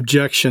biggest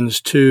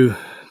objections to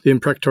the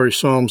imprecatory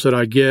psalms that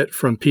I get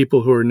from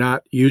people who are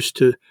not used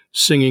to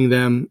singing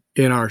them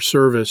in our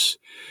service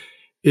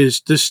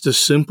is this, the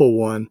simple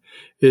one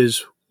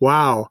is,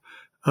 wow,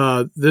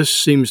 this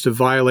seems to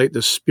violate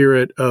the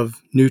spirit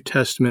of New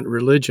Testament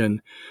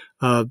religion.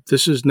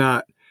 This is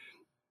not,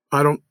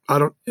 I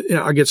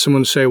get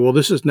someone to say, well,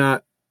 this is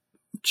not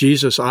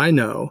Jesus I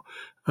know.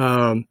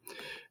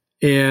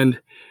 And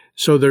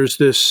so there's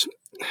this,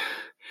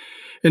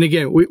 and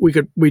again,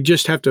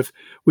 we'd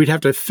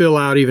have to fill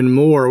out even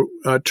more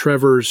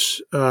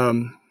Trevor's,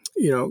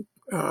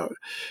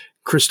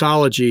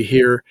 Christology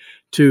here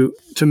to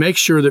make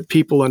sure that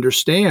people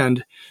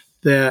understand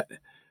that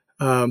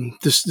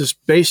this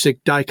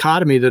basic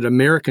dichotomy that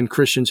American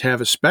Christians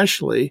have,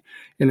 especially,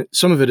 and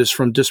some of it is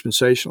from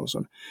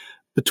dispensationalism,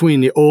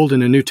 between the Old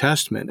and the New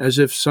Testament, as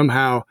if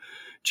somehow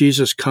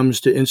Jesus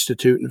comes to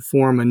institute and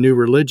form a new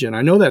religion.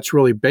 I know that's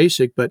really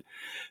basic, but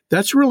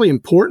that's really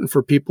important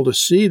for people to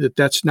see that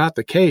that's not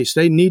the case.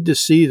 They need to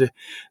see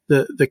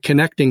the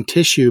connecting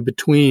tissue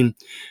between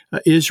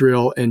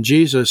Israel and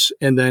Jesus,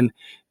 and then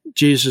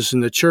Jesus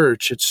and the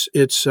church.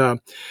 It's so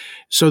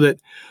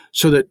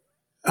that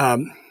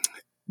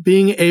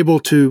being able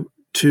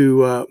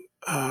to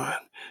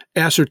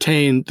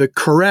ascertain the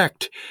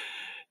correct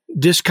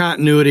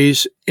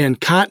discontinuities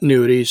and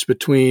continuities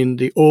between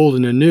the old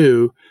and the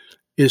new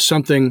is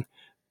something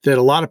that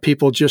a lot of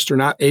people just are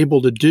not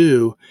able to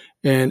do.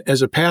 And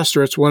as a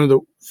pastor, it's one of the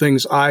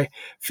things I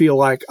feel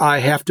like I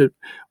have to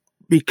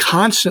be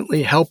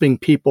constantly helping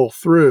people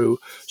through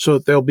so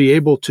that they'll be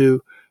able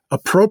to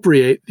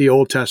appropriate the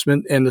Old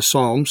Testament and the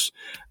Psalms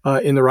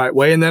in the right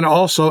way, and then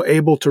also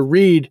able to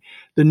read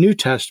the New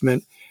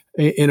Testament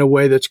in a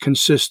way that's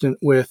consistent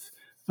with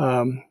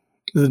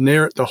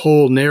the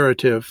whole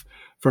narrative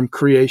from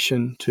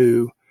creation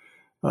to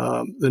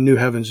the new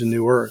heavens and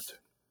new earth.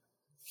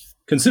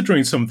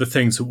 Considering some of the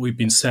things that we've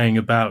been saying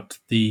about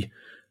the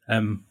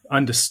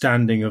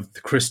understanding of the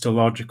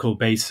Christological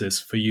basis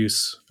for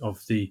use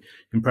of the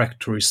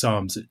imprecatory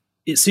Psalms,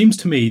 it seems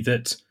to me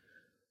that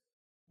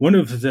one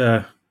of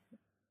the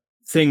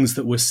things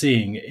that we're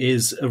seeing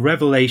is a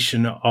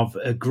revelation of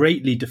a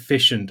greatly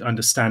deficient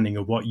understanding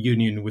of what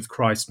union with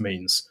Christ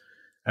means.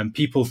 And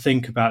people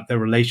think about their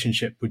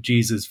relationship with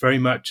Jesus very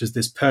much as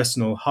this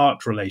personal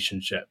heart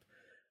relationship,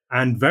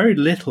 and very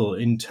little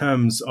in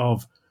terms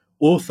of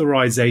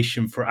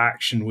authorization for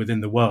action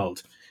within the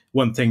world.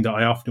 One thing that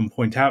I often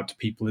point out to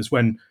people is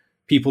when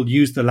people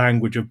use the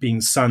language of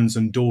being sons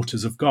and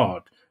daughters of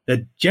God,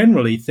 they're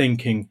generally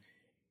thinking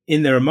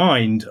in their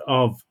mind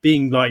of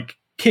being like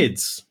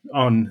kids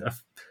on a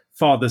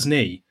father's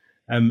knee.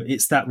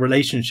 It's that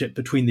relationship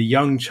between the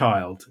young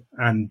child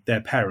and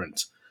their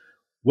parent.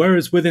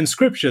 Whereas within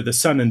Scripture, the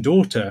son and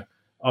daughter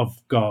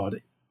of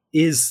God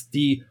is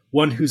the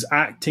one who's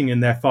acting in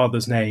their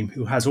father's name,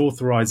 who has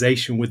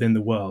authorization within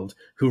the world,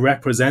 who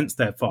represents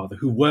their father,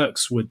 who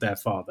works with their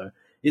father.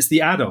 It's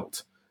the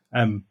adult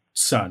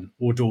son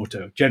or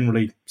daughter,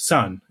 generally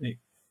son. It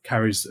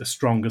carries a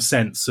stronger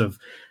sense of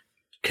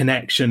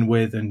connection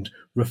with and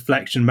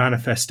reflection,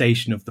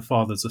 manifestation of the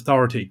father's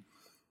authority.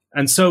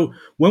 And so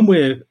when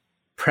we're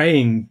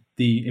praying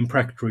the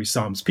imprecatory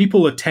Psalms,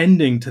 people are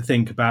tending to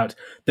think about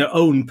their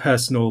own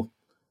personal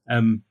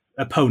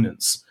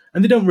opponents,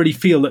 and they don't really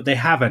feel that they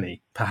have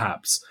any,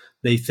 perhaps.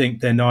 They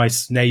think they're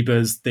nice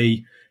neighbors.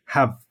 They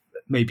have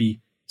maybe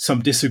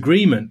some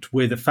disagreement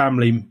with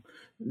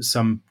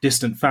some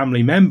distant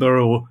family member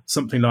or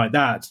something like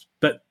that,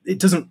 but it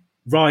doesn't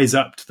rise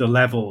up to the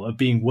level of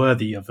being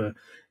worthy of an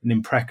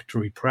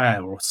imprecatory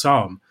prayer or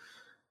psalm.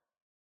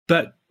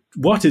 But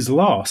what is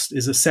lost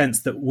is a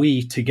sense that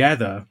we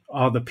together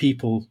are the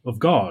people of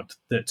God,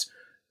 that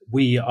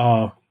we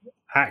are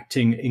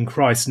acting in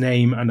Christ's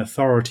name and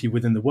authority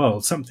within the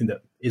world, something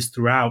that is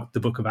throughout the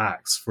book of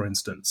Acts, for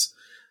instance.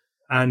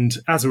 And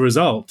as a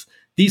result,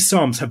 these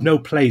psalms have no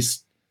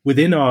place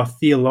within our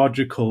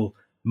theological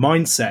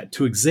mindset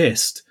to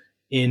exist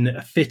in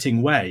a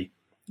fitting way.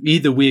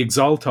 Either we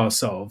exalt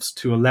ourselves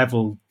to a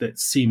level that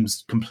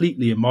seems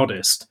completely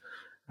immodest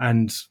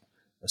and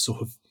a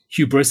sort of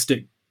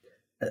hubristic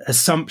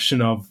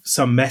assumption of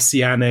some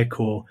messianic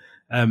or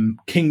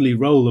kingly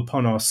role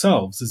upon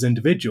ourselves as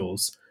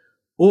individuals,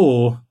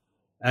 or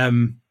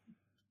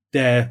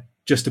they're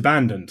just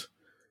abandoned.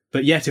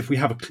 But yet, if we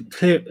have a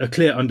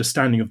clear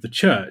understanding of the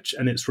church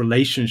and its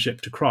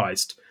relationship to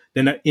Christ,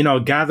 then in our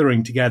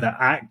gathering together,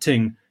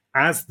 acting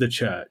as the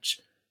church,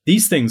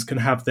 these things can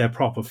have their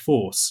proper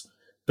force.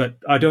 But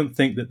I don't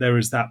think that there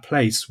is that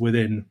place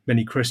within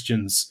many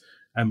Christians'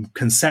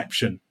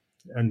 conception.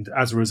 And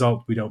as a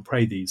result, we don't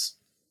pray these.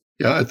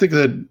 Yeah, I think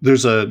that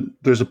there's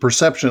a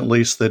perception, at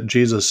least, that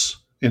Jesus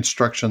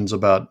instructions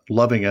about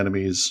loving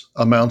enemies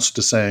amounts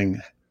to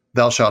saying,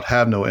 "Thou shalt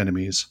have no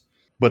enemies."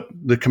 But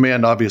the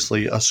command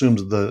obviously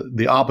assumes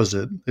the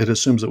opposite. It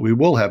assumes that we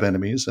will have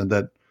enemies and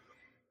that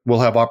we'll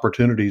have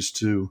opportunities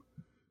to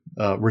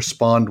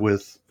respond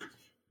with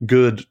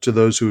good to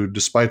those who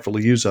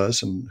despitefully use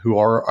us and who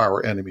are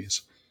our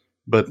enemies.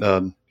 But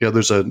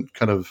there's a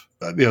kind of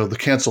the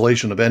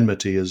cancellation of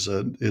enmity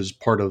is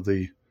part of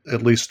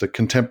at least the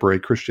contemporary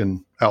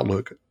Christian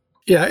outlook.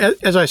 Yeah,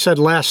 as I said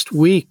last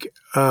week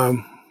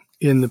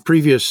in the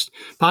previous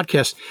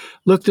podcast,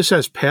 look, this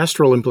has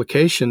pastoral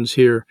implications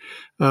here.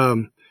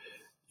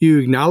 You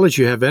acknowledge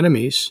you have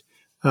enemies,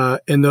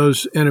 and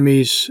those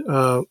enemies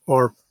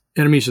are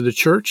enemies of the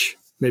church,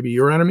 maybe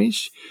your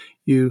enemies.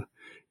 You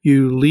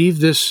leave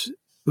this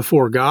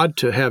before God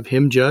to have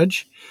Him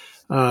judge,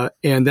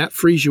 and that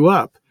frees you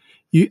up.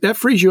 That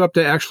frees you up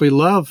to actually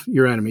love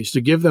your enemies,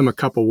 to give them a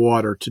cup of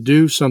water, to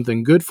do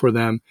something good for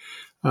them.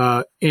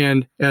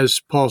 And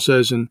as Paul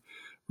says in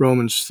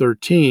Romans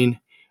 13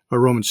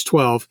 or Romans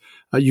 12,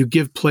 you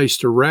give place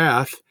to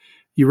wrath.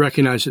 You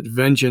recognize that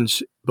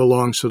vengeance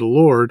belongs to the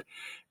Lord,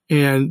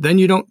 and then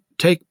you don't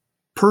take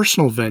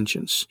personal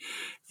vengeance.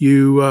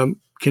 You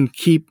can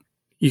heap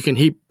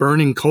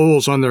burning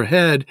coals on their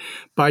head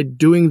by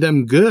doing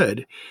them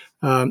good,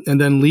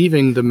 and then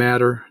leaving the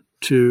matter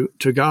to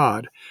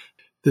God.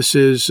 This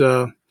is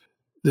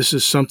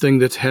something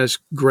that has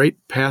great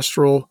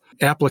pastoral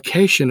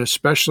application,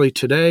 especially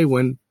today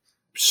when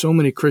so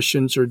many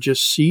Christians are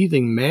just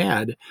seething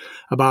mad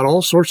about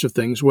all sorts of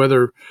things,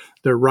 whether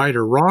they're right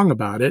or wrong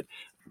about it.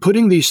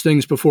 Putting these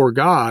things before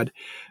God,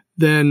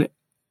 then,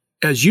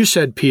 as you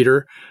said,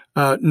 Peter,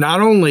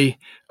 not only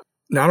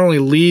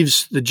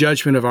leaves the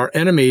judgment of our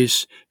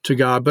enemies to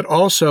God, but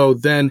also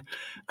then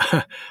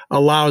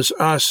allows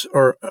us,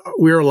 or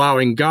we're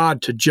allowing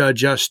God to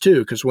judge us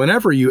too. Because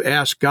whenever you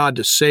ask God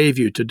to save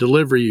you, to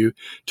deliver you,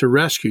 to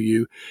rescue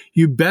you,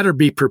 you better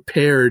be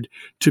prepared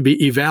to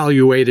be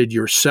evaluated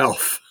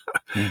yourself.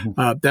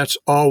 Mm-hmm. That's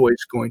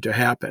always going to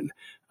happen.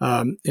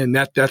 And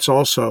that's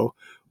also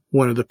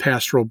one of the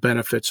pastoral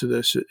benefits of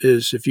this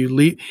is if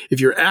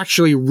you're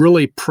actually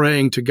really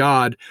praying to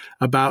God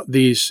about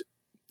these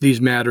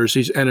matters,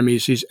 these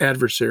enemies, these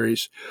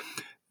adversaries,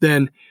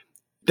 then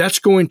that's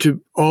going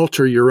to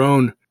alter your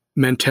own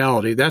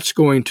mentality. That's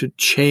going to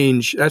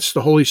change. That's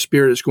the Holy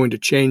Spirit is going to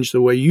change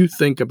the way you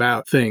think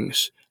about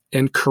things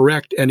and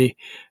correct any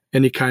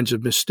kinds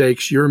of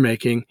mistakes you're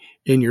making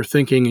in your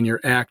thinking and your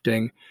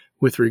acting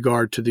with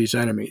regard to these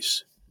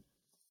enemies.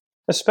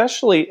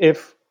 Especially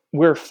if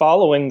we're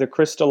following the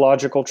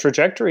Christological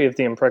trajectory of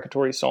the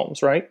imprecatory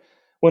Psalms, right?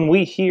 When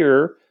we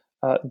hear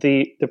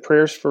the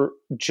prayers for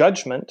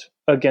judgment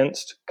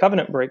against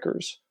covenant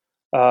breakers,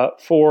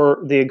 for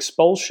the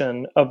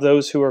expulsion of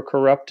those who are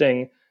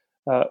corrupting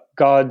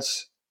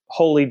God's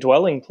holy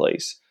dwelling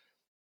place,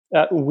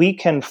 we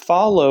can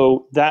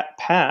follow that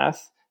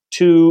path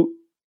to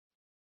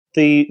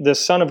the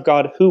Son of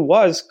God who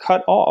was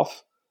cut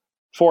off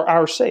for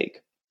our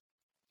sake.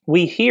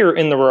 We hear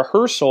in the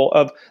rehearsal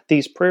of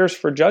these prayers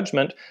for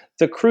judgment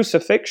the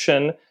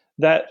crucifixion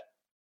that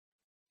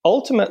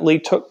ultimately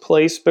took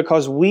place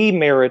because we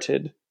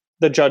merited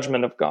the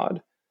judgment of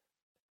God.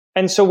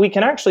 And so we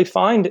can actually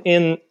find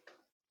in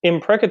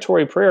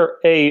imprecatory prayer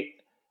a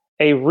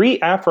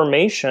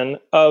reaffirmation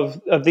of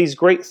these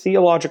great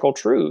theological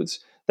truths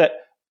that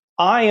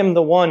I am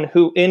the one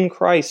who in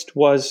Christ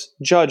was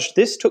judged.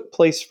 This took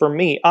place for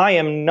me. I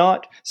am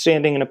not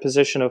standing in a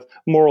position of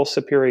moral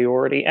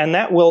superiority. And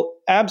that will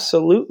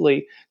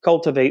absolutely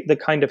cultivate the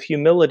kind of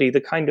humility,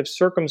 the kind of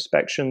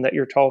circumspection that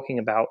you're talking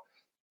about.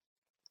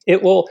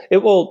 It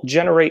will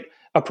generate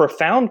a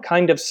profound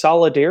kind of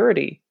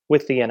solidarity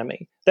with the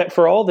enemy, that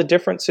for all the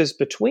differences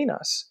between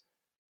us,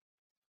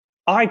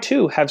 I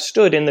too have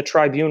stood in the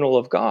tribunal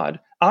of God.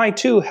 I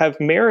too have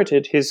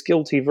merited his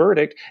guilty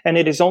verdict, and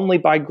it is only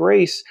by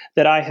grace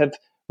that I have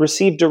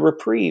received a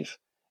reprieve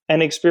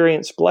and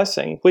experienced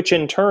blessing, which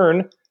in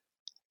turn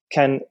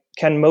can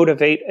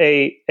motivate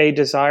a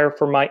desire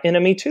for my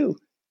enemy too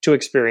to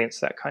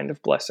experience that kind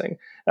of blessing.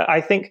 I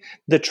think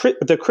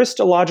the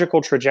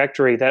Christological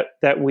trajectory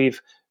that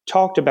we've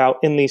talked about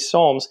in these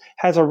Psalms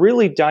has a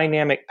really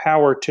dynamic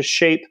power to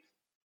shape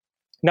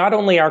not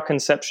only our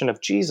conception of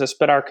Jesus,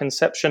 but our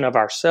conception of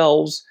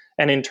ourselves,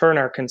 and in turn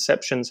our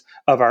conceptions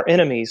of our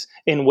enemies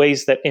in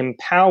ways that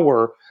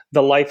empower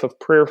the life of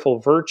prayerful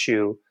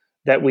virtue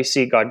that we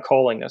see God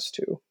calling us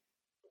to.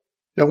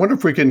 I wonder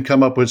if we can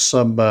come up with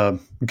some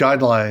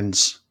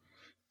guidelines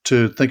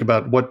to think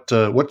about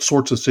what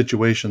sorts of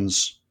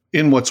situations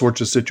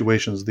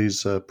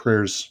these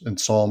prayers and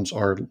psalms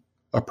are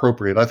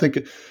appropriate. I think,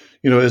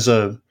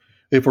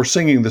 if we're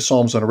singing the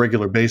psalms on a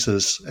regular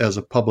basis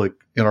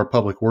in our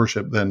public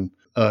worship, then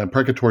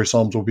imprecatory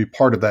psalms will be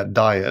part of that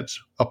diet,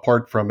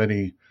 apart from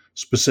any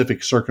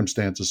specific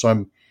circumstances.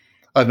 So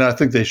I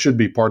think they should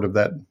be part of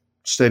that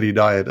steady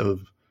diet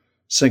of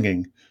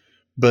singing.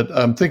 But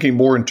I'm thinking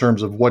more in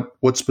terms of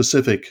what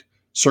specific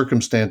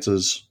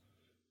circumstances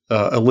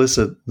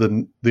elicit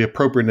the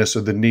appropriateness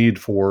or the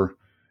need for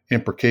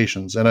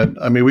imprecations. And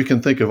I mean, we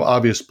can think of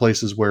obvious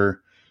places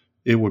where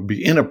it would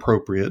be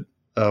inappropriate,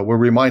 where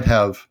we might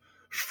have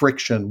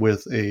friction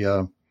with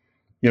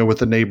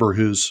with a neighbor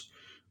who's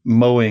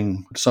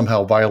mowing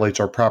somehow violates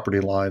our property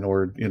line,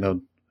 or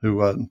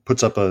who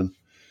puts up a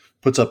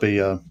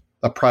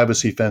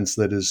privacy fence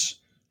that is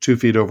 2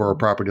 feet over our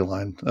property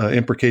line.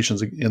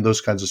 Imprecations in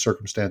those kinds of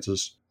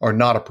circumstances are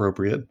not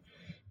appropriate.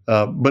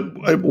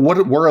 But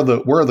where are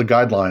the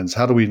guidelines?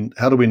 How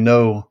do we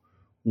know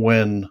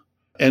when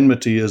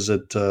enmity is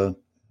the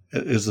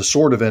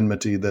sort of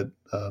enmity that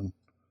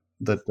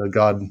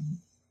God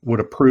would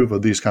approve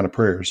of these kind of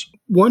prayers?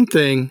 One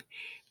thing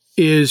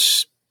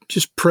is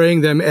just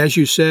praying them, as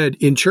you said,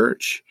 in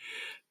church.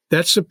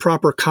 That's the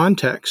proper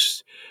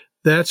context.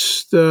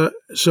 It's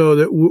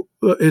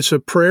a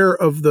prayer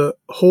of the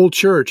whole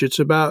church. It's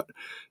about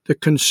the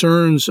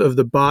concerns of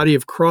the body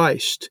of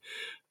Christ.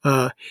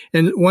 And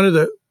one of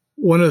the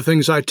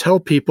things I tell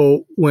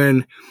people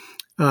when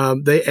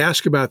they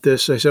ask about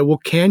this, I say, well,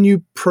 can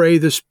you pray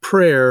this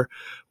prayer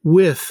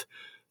with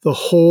the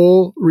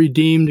whole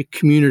redeemed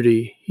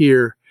community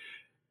here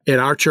at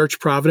our church,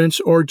 Providence,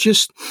 or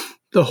just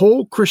the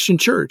whole Christian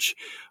church?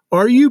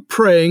 Are you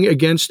praying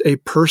against a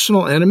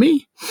personal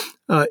enemy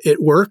at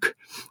work,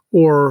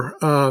 or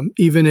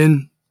even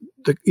in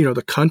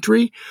the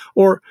country,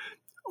 or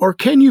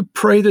can you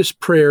pray this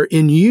prayer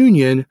in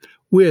union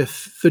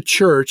with the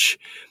church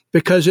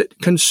because it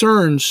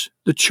concerns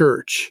the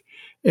church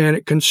and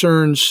it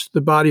concerns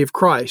the body of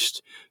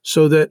Christ,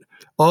 so that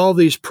all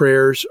these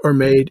prayers are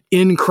made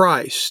in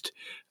Christ?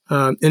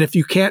 And if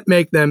you can't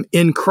make them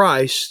in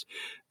Christ,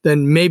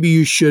 then maybe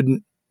you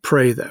shouldn't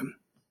pray them.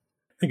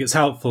 I think it's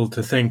helpful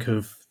to think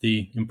of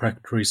the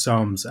imprecatory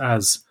Psalms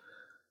as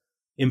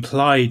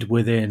implied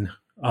within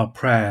our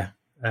prayer,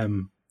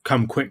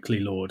 come quickly,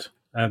 Lord.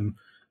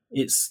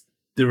 It's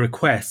the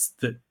request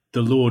that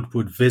the Lord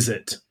would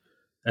visit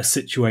a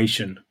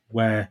situation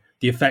where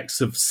the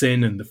effects of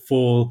sin and the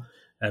fall,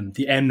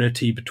 the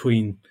enmity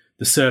between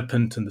the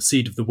serpent and the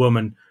seed of the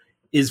woman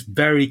is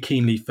very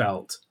keenly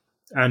felt.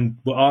 And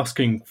we're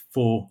asking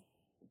for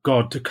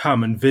God to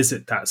come and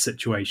visit that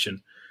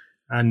situation.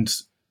 And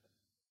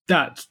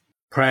that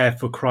prayer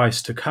for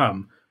Christ to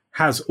come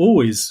has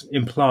always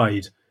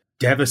implied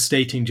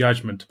devastating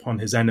judgment upon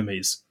his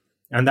enemies.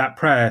 And that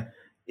prayer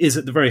is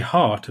at the very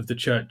heart of the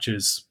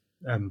church's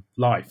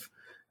life.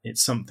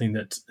 It's something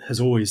that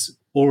has always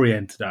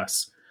oriented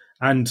us.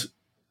 And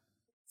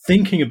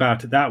thinking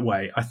about it that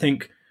way, I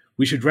think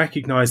we should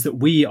recognize that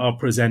we are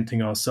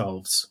presenting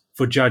ourselves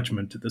for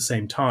judgment at the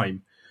same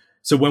time.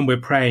 So when we're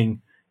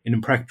praying an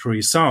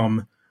imprecatory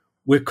psalm,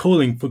 we're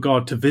calling for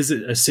God to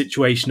visit a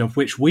situation of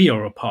which we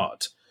are a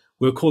part.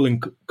 We're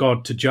calling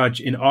God to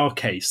judge in our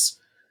case.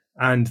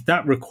 And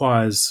that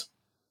requires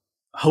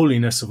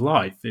holiness of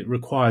life. It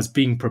requires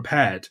being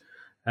prepared,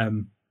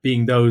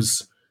 being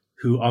those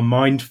who are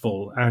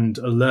mindful and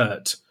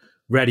alert,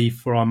 ready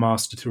for our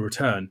Master to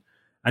return.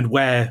 And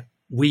where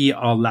we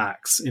are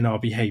lax in our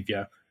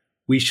behavior,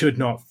 we should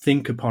not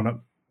think upon it.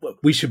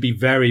 We should be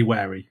very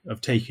wary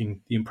of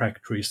taking the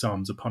imprecatory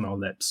psalms upon our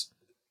lips.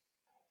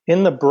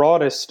 In the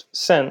broadest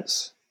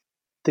sense,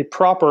 the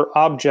proper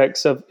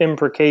objects of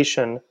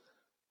imprecation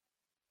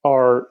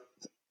are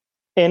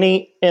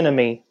any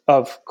enemy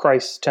of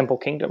Christ's temple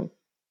kingdom.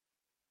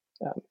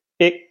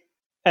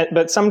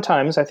 But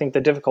sometimes I think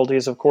the difficulty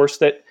is, of course,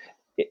 that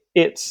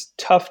it's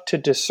tough to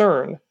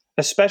discern,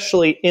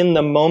 especially in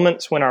the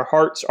moments when our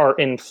hearts are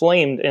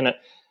inflamed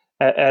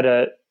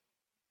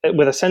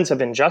with a sense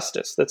of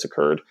injustice that's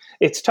occurred.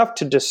 It's tough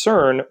to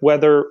discern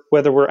whether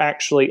we're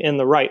actually in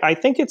the right. I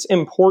think it's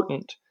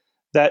important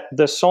that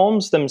the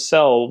Psalms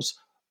themselves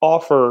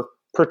offer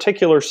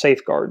particular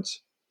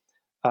safeguards.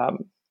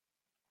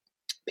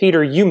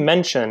 Peter, you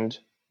mentioned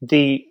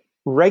the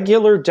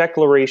regular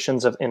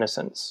declarations of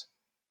innocence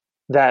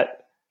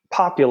that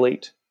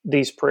populate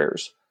these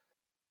prayers.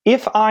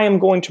 If I am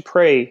going to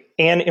pray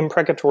an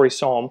imprecatory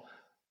psalm,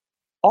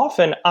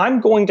 often I'm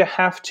going to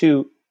have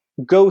to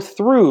go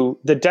through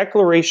the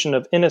declaration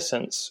of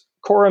innocence,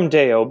 coram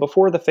Deo,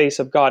 before the face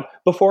of God,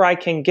 before I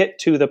can get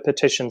to the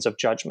petitions of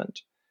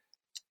judgment.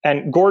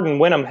 And Gordon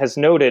Wenham has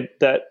noted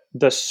that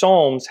the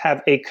Psalms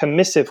have a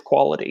commissive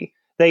quality.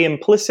 They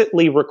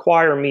implicitly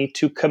require me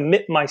to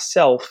commit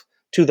myself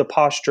to the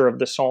posture of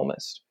the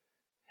psalmist.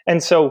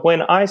 And so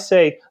when I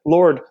say,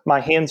 Lord,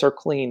 my hands are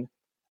clean,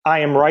 I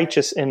am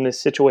righteous in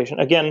this situation,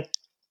 again,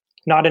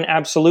 not an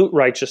absolute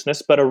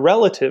righteousness, but a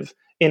relative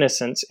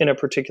innocence in a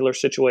particular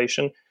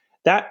situation,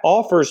 that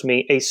offers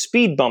me a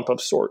speed bump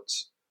of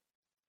sorts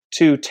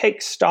to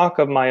take stock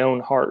of my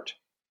own heart.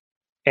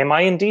 Am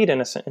I indeed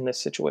innocent in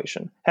this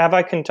situation? Have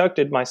I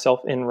conducted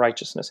myself in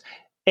righteousness?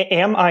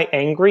 Am I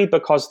angry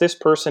because this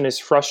person is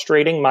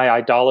frustrating my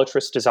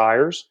idolatrous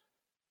desires?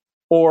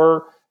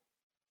 Or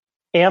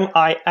am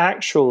I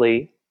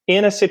actually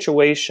in a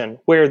situation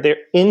where their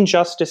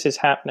injustice is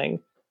happening?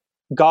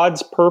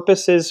 God's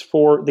purposes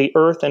for the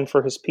earth and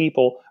for his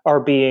people are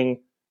being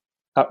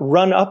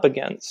run up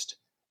against.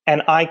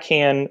 And I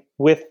can,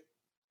 with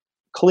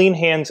clean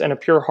hands and a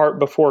pure heart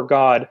before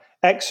God,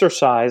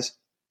 exercise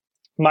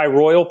my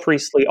royal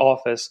priestly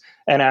office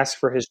and ask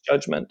for his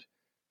judgment.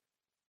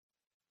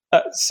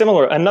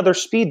 Similar, another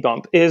speed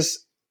bump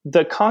is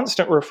the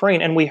constant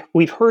refrain, and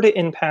we've heard it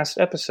in past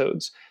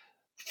episodes,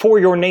 for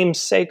your name's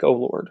sake, O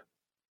Lord.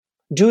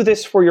 Do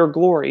this for your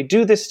glory.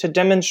 Do this to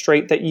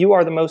demonstrate that you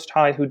are the Most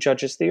High who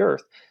judges the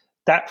earth.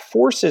 That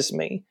forces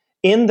me,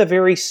 in the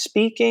very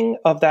speaking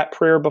of that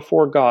prayer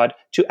before God,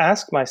 to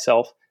ask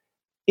myself,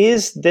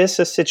 is this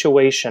a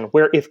situation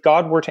where if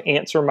God were to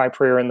answer my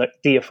prayer in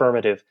the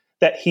affirmative,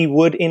 that he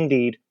would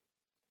indeed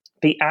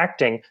be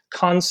acting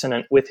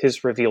consonant with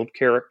his revealed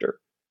character?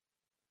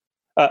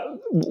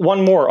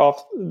 One more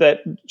off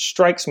that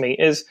strikes me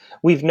is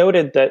we've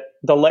noted that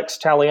the lex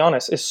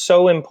talionis is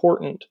so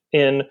important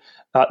in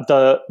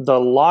the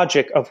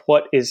logic of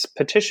what is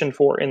petitioned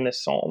for in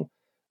this psalm,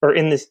 or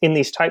in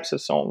these types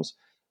of psalms.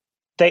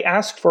 They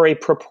ask for a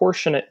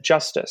proportionate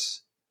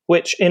justice,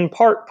 which in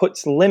part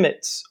puts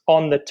limits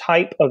on the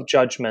type of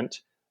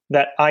judgment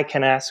that I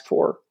can ask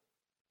for.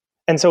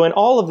 And so in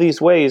all of these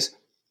ways,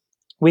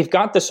 we've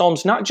got the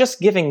Psalms not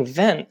just giving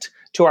vent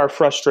to our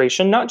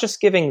frustration, not just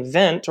giving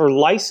vent or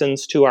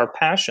license to our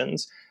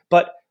passions,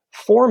 but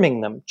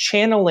forming them,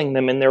 channeling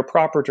them in their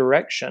proper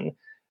direction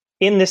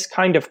in this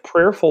kind of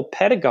prayerful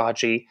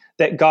pedagogy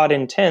that God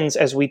intends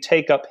as we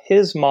take up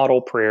his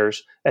model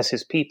prayers as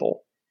his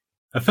people.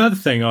 A further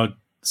thing I'd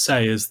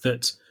say is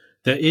that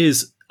there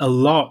is a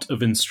lot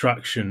of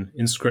instruction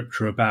in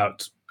Scripture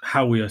about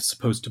how we are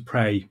supposed to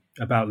pray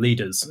about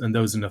leaders and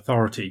those in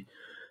authority.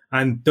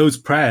 And those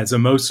prayers are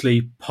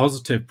mostly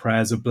positive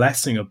prayers of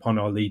blessing upon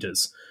our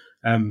leaders,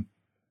 in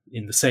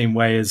the same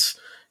way as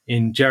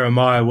in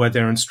Jeremiah, where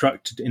they're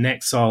instructed in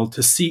exile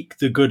to seek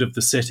the good of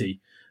the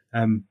city.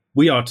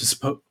 We are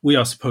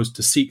supposed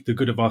to seek the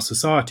good of our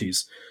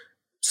societies.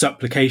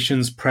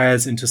 Supplications,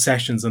 prayers,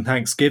 intercessions, and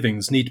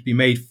thanksgivings need to be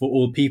made for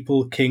all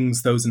people,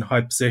 kings, those in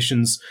high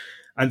positions.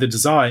 And the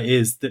desire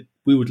is that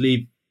we would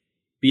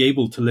be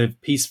able to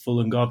live peaceful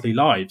and godly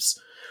lives.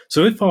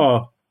 So if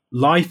our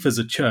life as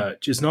a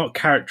church is not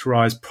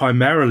characterized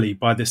primarily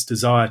by this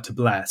desire to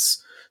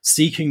bless,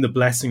 seeking the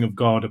blessing of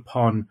God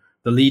upon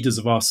the leaders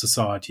of our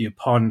society,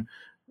 upon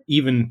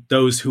even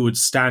those who would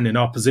stand in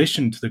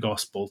opposition to the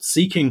gospel,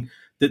 seeking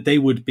that they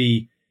would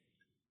be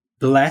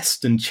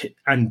blessed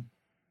and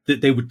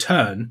that they would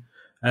turn,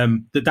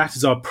 that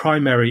is our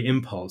primary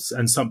impulse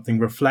and something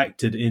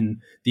reflected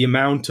in the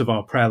amount of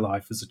our prayer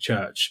life as a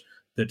church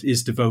that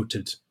is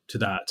devoted to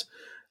that.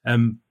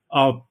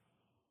 Our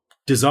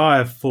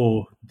desire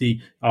for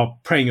our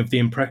praying of the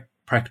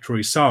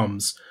imprecatory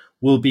psalms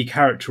will be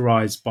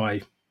characterized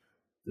by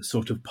the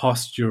sort of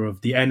posture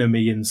of the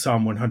enemy in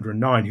Psalm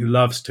 109, who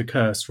loves to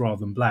curse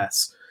rather than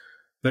bless.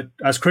 But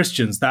as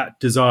Christians, that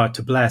desire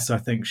to bless, I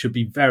think, should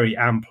be very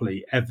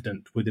amply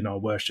evident within our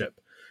worship.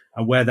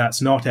 And where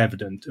that's not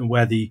evident, and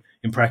where the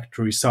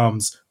imprecatory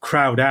psalms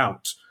crowd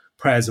out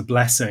prayers of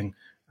blessing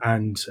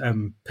and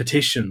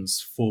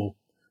petitions for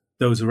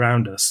those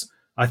around us,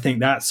 I think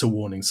that's a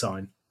warning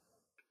sign.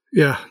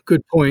 Yeah,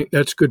 good point.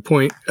 That's a good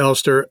point,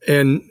 Alistair.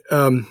 And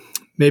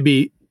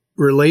maybe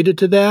related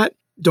to that,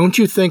 don't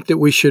you think that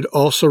we should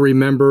also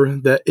remember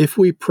that if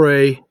we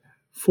pray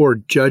for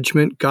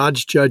judgment,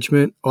 God's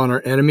judgment on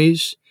our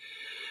enemies,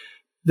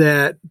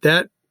 that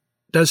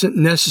doesn't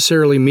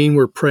necessarily mean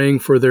we're praying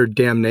for their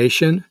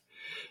damnation,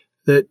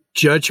 that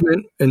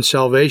judgment and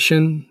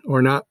salvation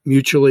are not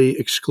mutually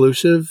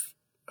exclusive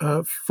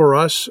for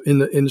us in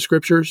the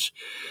Scriptures.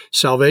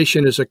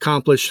 Salvation is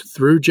accomplished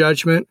through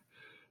judgment,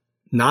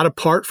 not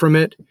apart from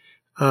it.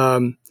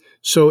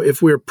 So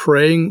if we're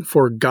praying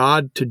for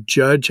God to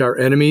judge our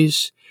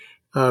enemies,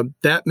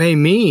 that may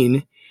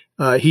mean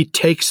he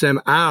takes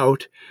them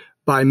out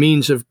by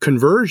means of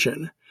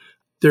conversion.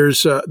 There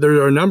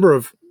are a number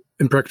of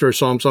imprecatory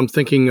psalms. I'm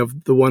thinking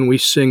of the one we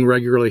sing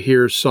regularly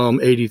here,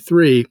 Psalm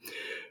 83,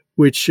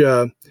 which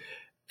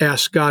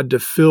asks God to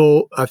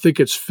fill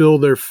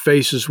their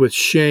faces with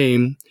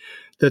shame,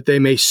 that they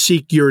may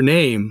seek your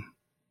name,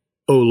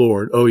 O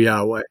Lord, O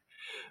Yahweh.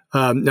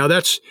 Now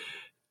that's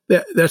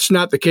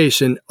not the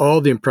case in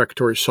all the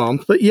imprecatory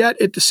psalms, but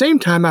yet at the same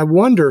time, I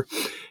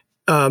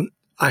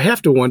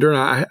have to wonder, and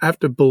I have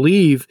to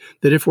believe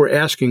that if we're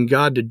asking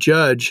God to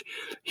judge,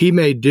 he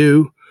may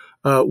do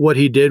what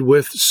he did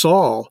with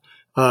Saul.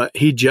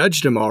 He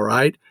judged him all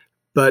right,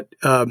 but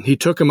he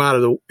took him out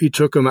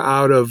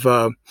of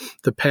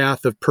the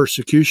path of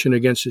persecution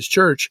against his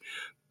church.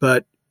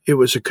 But it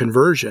was a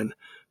conversion,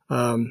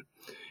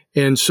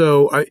 and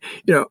so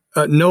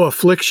no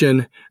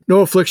affliction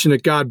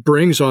that God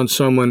brings on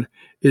someone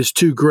is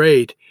too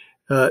great.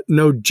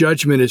 No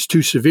judgment is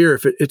too severe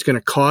if it's going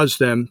to cause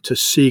them to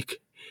seek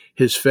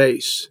his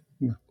face.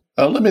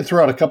 Let me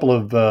throw out a couple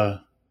of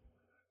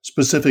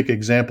specific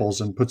examples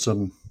and put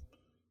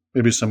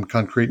maybe some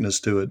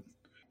concreteness to it.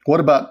 What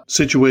about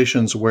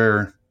situations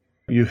where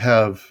you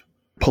have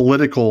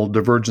political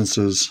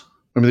divergences?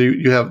 I mean,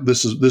 you have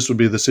this would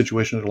be the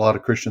situation that a lot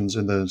of Christians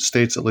in the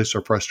States at least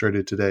are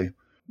frustrated today.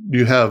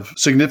 You have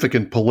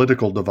significant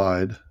political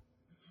divide.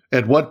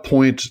 At what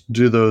point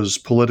do those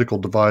political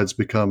divides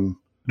become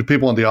the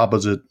people on the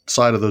opposite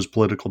side of those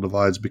political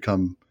divides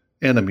become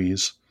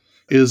enemies,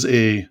 is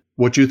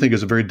what you think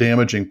is a very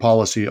damaging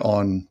policy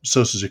on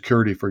Social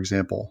Security, for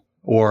example,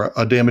 or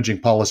a damaging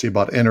policy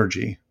about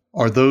energy.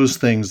 Are those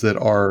things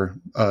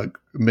that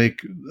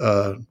make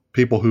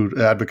people who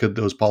advocate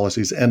those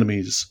policies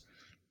enemies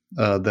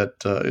of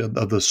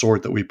the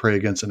sort that we pray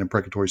against in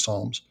imprecatory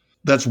psalms?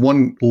 That's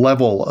one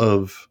level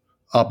of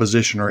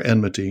opposition or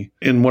enmity.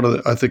 In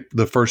I think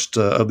the first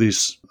of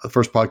these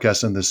first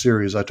podcasts in this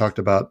series, I talked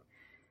about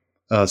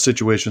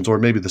situations, or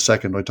maybe the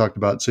second, I talked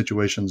about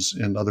situations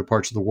in other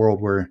parts of the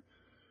world where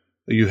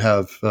you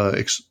have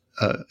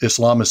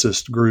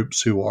Islamicist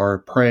groups who are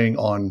preying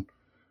on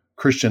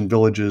Christian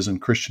villages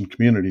and Christian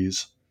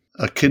communities,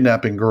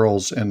 kidnapping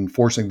girls and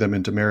forcing them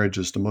into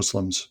marriages to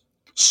Muslims,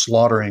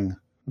 slaughtering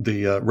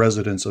the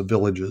residents of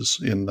villages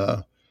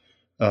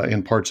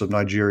in parts of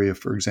Nigeria,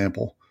 for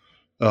example,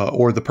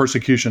 or the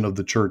persecution of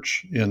the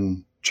church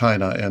in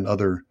China and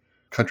other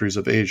countries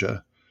of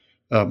Asia.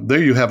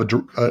 There you have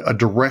a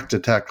direct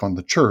attack on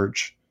the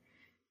church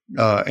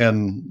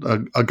and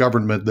a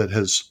government that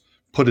has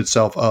put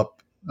itself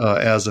up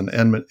as an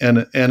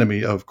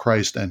enemy of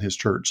Christ and his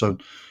church. So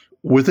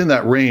within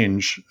that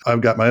range,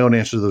 I've got my own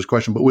answer to those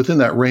questions, but within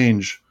that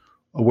range,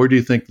 where do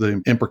you think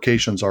the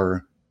imprecations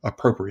are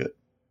appropriate?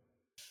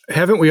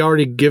 Haven't we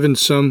already given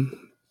some,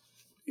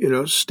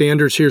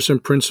 standards here, some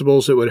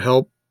principles that would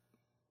help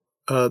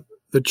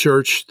the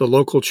church, the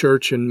local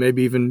church, and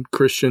maybe even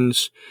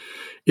Christians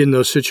in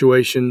those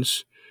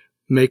situations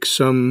make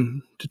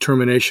some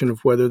determination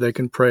of whether they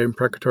can pray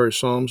imprecatory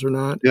psalms or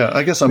not? Yeah,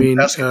 I guess I'm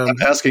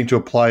asking to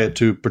apply it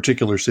to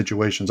particular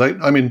situations.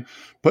 I'll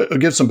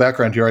give some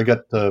background here.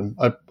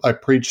 I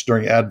preached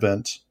during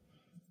Advent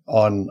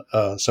on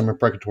some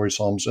imprecatory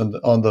psalms and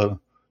on the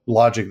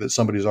logic that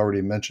somebody's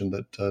already mentioned,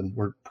 that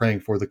we're praying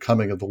for the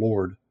coming of the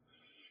Lord.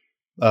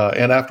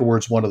 And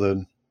afterwards, one of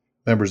the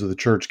members of the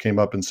church came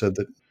up and said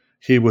that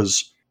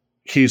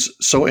he's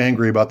so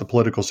angry about the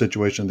political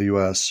situation in the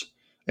U.S.,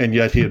 and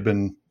yet he had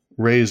been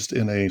raised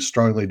in a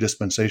strongly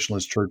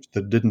dispensationalist church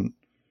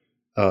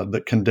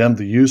that condemned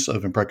the use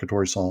of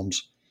imprecatory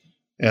psalms.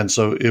 And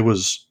so it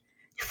was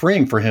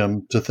freeing for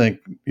him to think,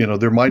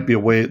 there might be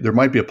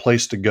a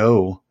place to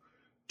go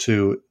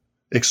to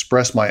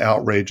express my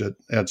outrage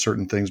at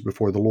certain things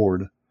before the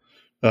Lord.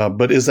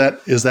 But is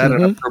that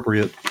an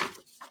appropriate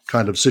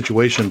kind of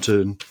situation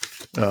to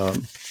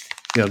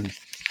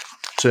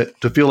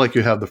feel like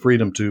you have the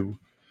freedom to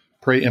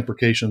pray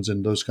imprecations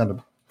in those kind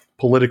of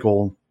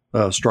political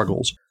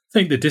struggles? I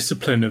think the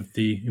discipline of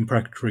the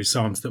imprecatory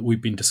psalms that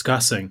we've been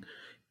discussing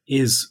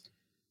is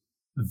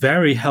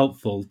very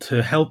helpful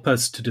to help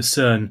us to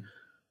discern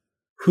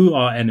who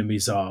our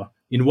enemies are,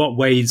 in what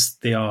ways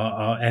they are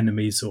our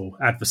enemies or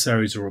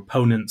adversaries or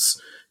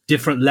opponents,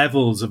 different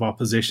levels of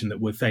opposition that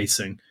we're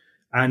facing.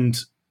 And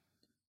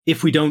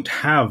if we don't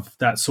have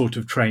that sort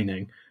of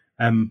training,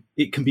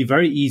 it can be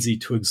very easy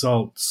to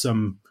exalt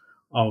some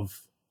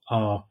of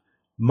our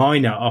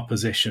minor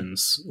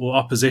oppositions, or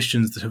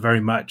oppositions that are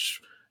very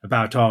much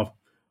about our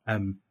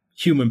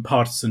human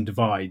partisan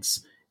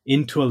divides,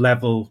 into a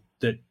level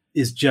that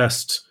is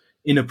just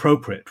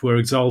inappropriate. We're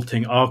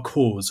exalting our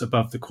cause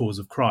above the cause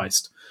of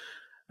Christ.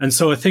 And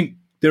so I think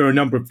there are a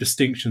number of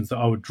distinctions that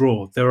I would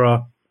draw. There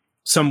are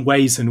some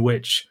ways in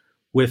which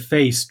we're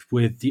faced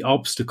with the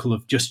obstacle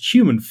of just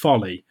human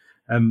folly.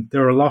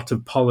 There are a lot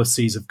of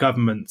policies of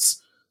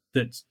governments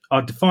that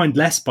are defined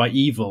less by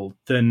evil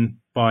than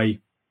by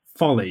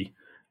folly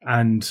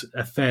and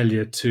a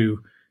failure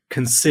to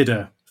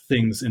consider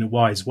things in a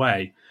wise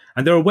way.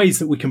 And there are ways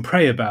that we can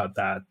pray about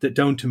that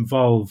don't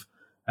involve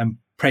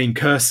praying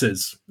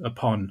curses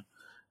upon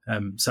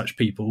such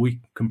people. We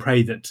can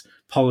pray that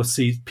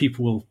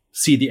people will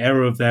see the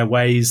error of their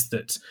ways,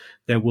 that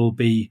there will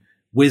be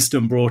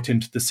wisdom brought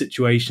into the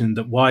situation,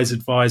 that wise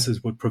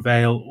advisors would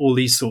prevail, all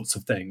these sorts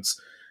of things.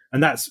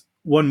 And that's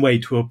one way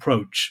to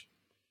approach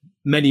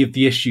many of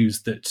the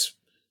issues that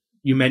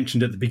you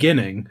mentioned at the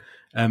beginning,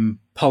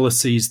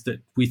 policies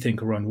that we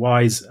think are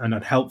unwise and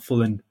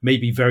unhelpful and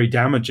maybe very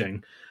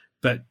damaging,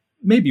 but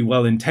maybe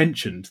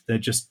well-intentioned. They're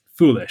just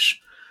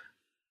foolish.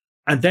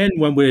 And then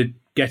when we're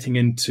getting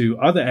into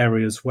other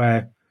areas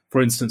where,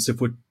 for instance, if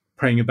we're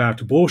praying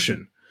about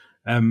abortion,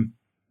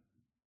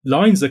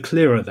 lines are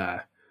clearer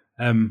there.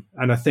 And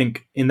I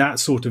think in that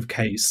sort of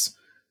case,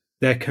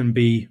 there can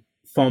be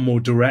far more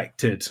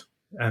directed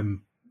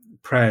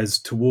prayers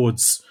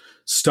towards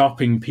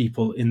stopping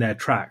people in their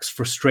tracks,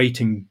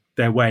 frustrating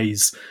their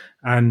ways,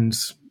 and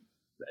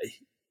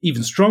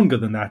even stronger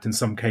than that in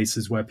some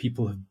cases where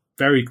people have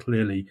very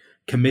clearly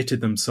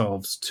committed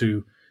themselves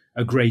to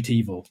a great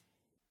evil.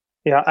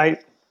 Yeah,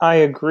 I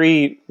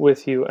agree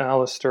with you,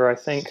 Alistair. I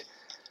think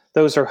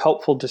those are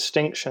helpful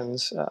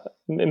distinctions.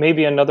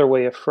 Maybe another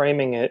way of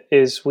framing it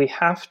is we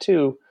have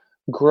to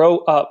grow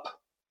up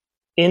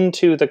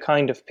into the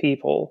kind of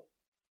people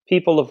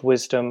of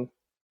wisdom,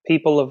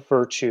 people of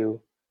virtue,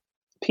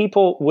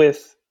 people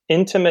with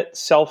intimate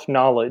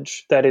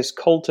self-knowledge that is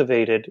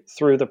cultivated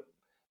through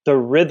the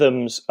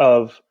rhythms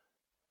of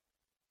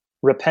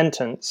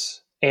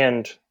repentance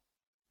and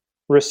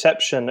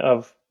reception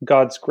of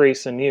God's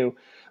grace in you.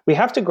 We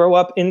have to grow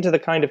up into the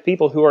kind of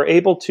people who are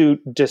able to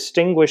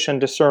distinguish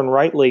and discern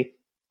rightly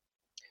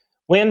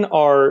when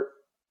are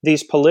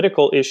these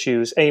political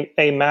issues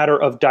a matter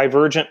of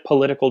divergent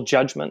political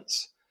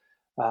judgments,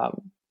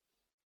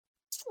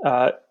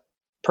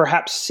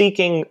 perhaps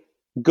seeking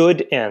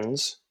good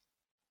ends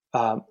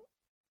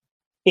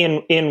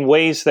in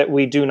ways that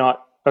we do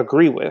not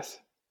agree with,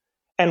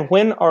 and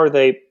when are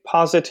they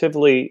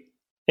positively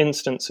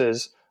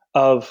instances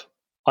of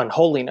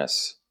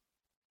unholiness,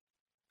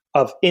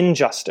 of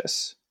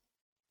injustice,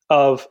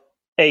 of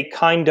a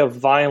kind of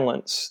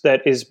violence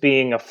that is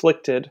being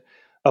afflicted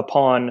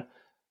upon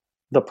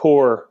the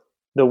poor,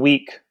 the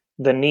weak,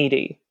 the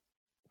needy?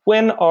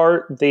 When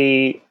are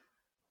the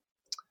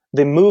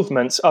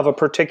movements of a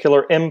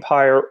particular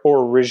empire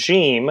or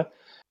regime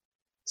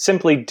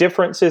simply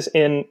differences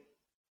in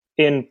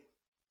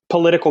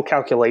political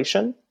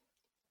calculation?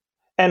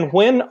 And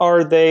when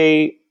are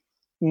they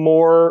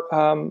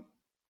more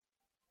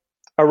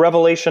a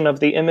revelation of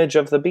the image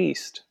of the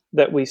beast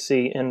that we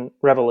see in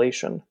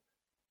Revelation?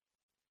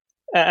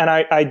 And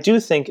I do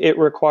think it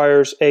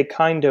requires a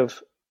kind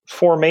of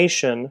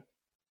formation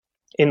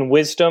in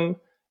wisdom,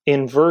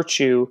 in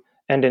virtue,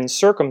 and in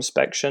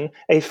circumspection,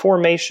 a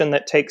formation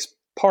that takes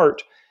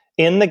part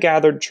in the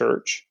gathered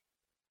church,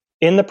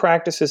 in the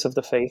practices of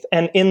the faith,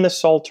 and in the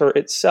Psalter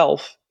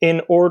itself,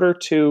 in order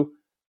to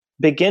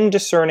begin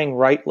discerning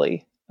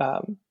rightly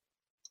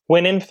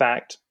when, in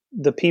fact,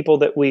 the people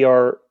that we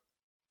are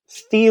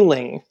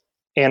feeling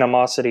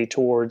animosity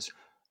towards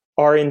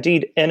are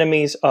indeed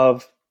enemies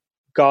of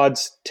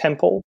God's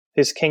temple,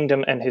 his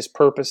kingdom, and his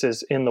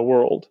purposes in the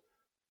world.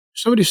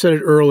 Somebody said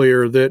it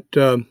earlier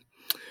that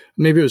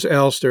maybe it was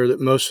Alistair,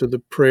 that most of the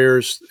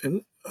prayers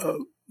and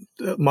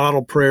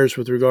model prayers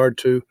with regard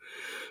to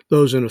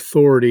those in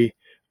authority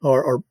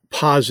are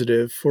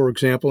positive. For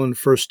example, in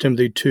 1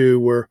 Timothy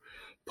 2, where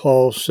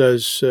Paul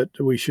says that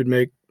we should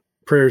make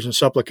prayers and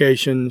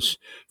supplications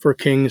for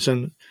kings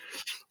and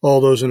all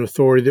those in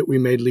authority, that we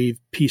may lead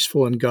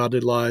peaceful and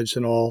godly lives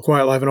and all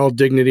quiet life and all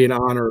dignity and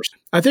honors.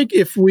 I think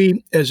if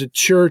we, as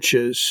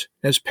churches,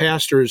 as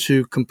pastors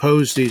who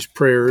compose these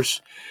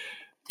prayers,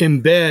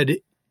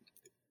 embed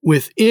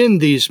within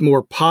these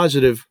more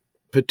positive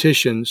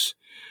petitions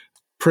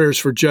prayers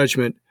for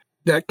judgment,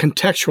 that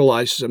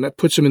contextualizes them, that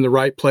puts them in the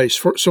right place.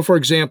 So, for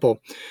example,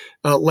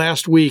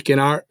 last week in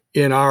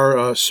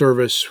our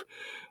service,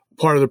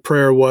 part of the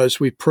prayer was,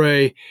 we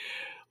pray,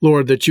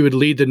 Lord, that you would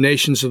lead the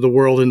nations of the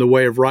world in the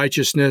way of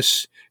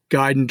righteousness,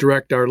 guide and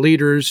direct our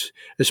leaders,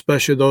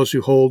 especially those who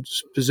hold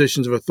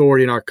positions of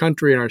authority in our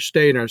country, in our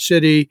state, in our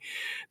city,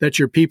 that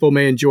your people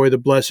may enjoy the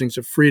blessings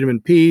of freedom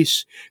and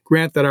peace.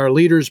 Grant that our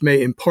leaders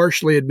may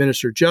impartially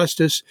administer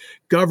justice,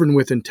 govern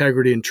with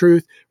integrity and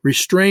truth,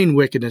 restrain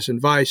wickedness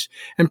and vice,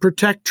 and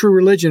protect true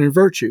religion and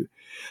virtue.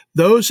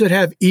 Those that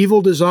have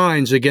evil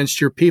designs against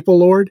your people,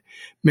 Lord,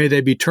 may they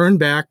be turned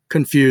back,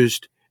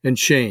 confused, and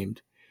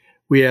shamed.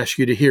 We ask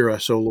you to hear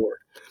us, O Lord.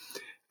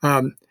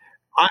 I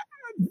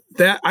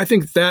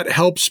think that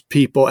helps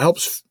people,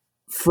 helps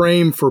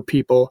frame for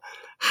people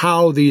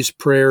how these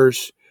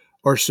prayers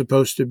are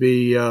supposed to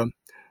be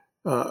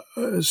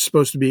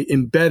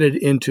embedded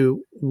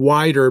into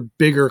wider,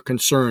 bigger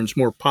concerns,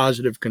 more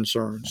positive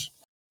concerns.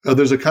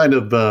 There's a kind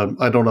of,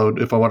 I don't know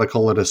if I want to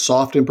call it a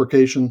soft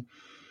imprecation,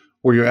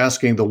 where you're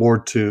asking the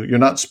Lord you're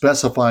not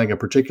specifying a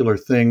particular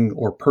thing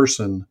or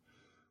person,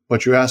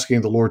 but you're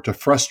asking the Lord to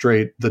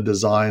frustrate the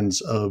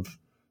designs of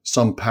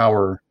some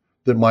power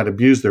that might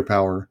abuse their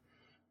power.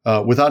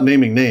 Without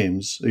naming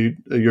names,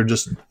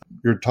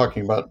 you're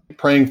talking about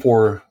praying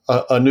for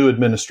a new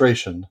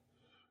administration,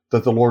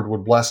 that the Lord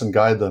would bless and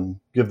guide them,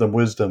 give them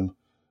wisdom,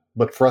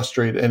 but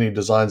frustrate any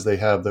designs they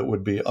have that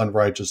would be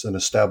unrighteous and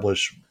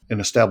establish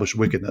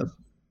wickedness.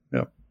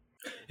 Yeah.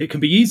 It can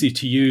be easy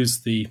to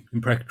use the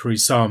imprecatory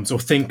Psalms or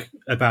think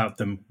about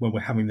them when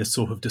we're having this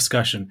sort of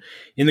discussion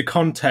in the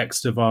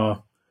context of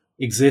our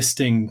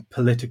existing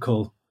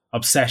political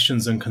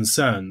obsessions and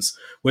concerns,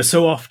 where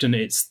so often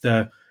it's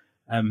the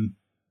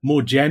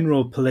more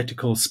general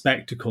political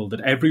spectacle that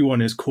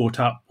everyone is caught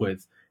up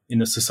with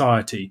in a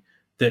society,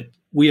 that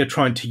we are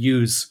trying to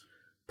use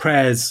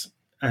prayers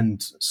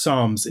and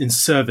psalms in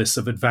service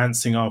of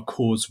advancing our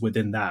cause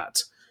within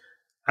that.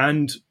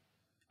 And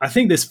I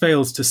think this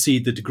fails to see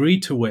the degree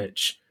to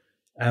which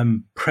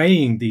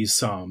praying these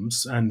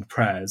psalms and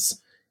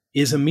prayers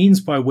is a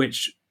means by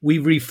which we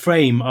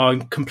reframe our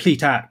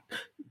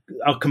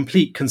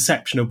complete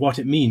conception of what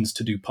it means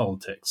to do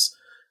politics.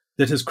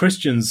 That as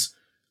Christians,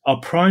 our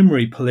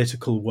primary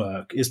political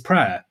work is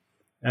prayer.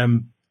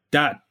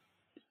 That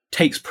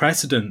takes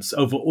precedence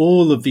over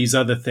all of these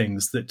other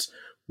things that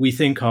we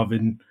think of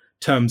in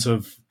terms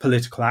of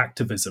political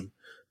activism.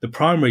 The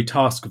primary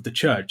task of the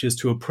church is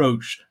to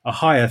approach a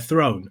higher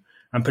throne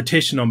and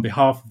petition on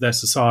behalf of their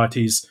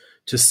societies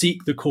to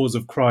seek the cause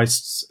of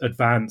Christ's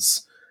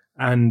advance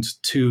and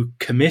to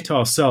commit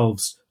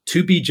ourselves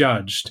to be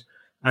judged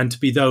and to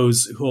be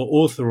those who are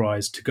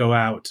authorized to go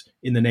out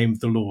in the name of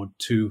the Lord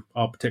to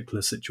our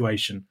particular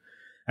situation.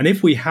 And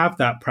if we have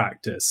that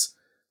practice,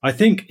 I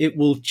think it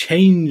will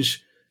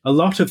change a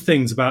lot of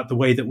things about the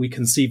way that we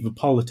conceive of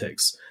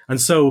politics.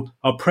 And so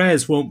our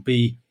prayers won't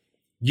be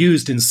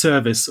used in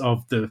service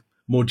of the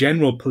more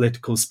general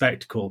political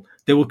spectacle.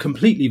 They will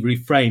completely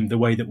reframe the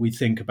way that we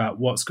think about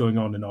what's going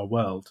on in our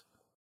world.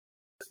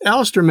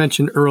 Alistair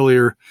mentioned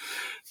earlier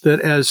that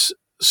as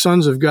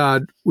sons of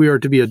God, we are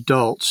to be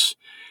adults.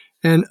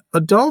 And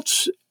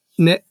adults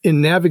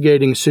in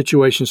navigating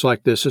situations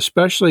like this,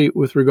 especially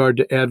with regard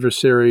to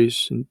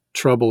adversaries and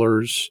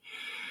troublers,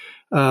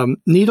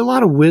 need a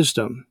lot of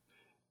wisdom,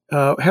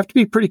 have to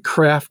be pretty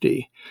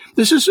crafty.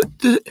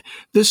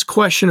 This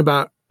question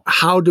about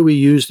how do we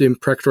use the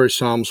imprecatory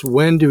Psalms?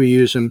 When do we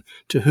use them?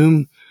 To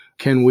whom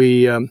can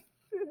we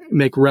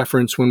make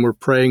reference when we're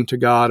praying to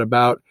God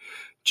about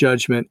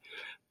judgment?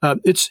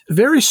 It's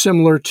very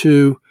similar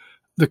to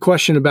the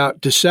question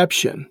about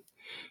deception.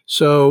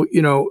 So,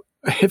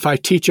 if I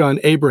teach on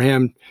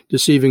Abraham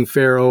deceiving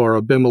Pharaoh or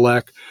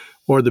Abimelech,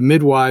 or the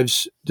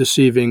midwives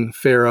deceiving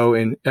Pharaoh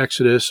in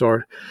Exodus,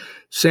 or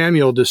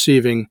Samuel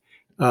deceiving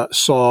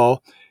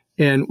Saul,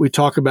 and we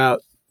talk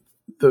about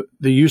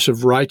the use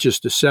of righteous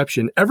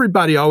deception,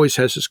 everybody always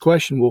has this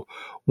question, well,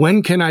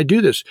 when can I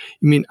do this?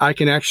 You mean I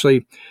can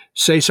actually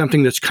say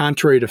something that's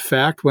contrary to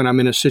fact when I'm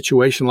in a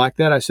situation like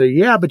that? I say,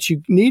 yeah, but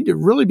you need to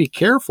really be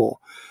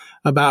careful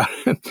about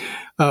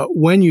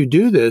when you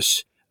do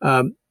this.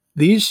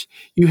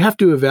 You have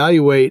to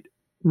evaluate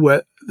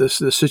what the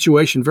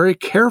situation very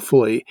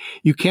carefully.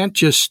 You can't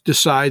just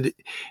decide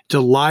to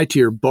lie to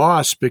your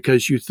boss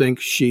because you think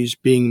she's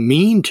being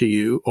mean to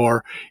you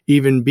or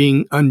even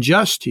being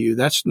unjust to you.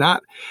 That's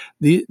not.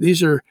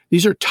 These are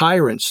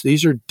tyrants.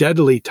 These are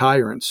deadly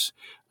tyrants.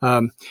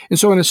 And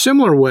so, in a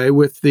similar way,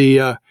 with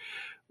the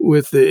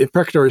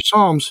imprecatory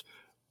Psalms,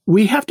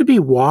 we have to be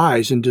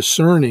wise and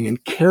discerning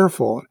and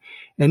careful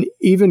and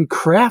even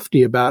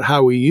crafty about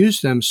how we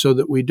use them, so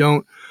that we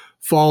don't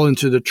fall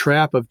into the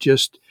trap of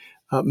just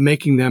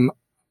making them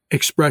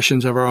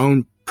expressions of our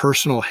own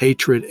personal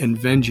hatred and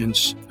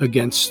vengeance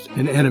against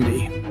an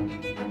enemy.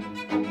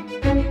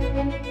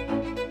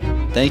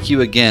 Thank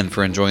you again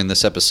for enjoying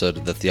this episode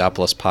of the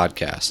Theopolis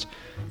Podcast.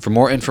 For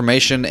more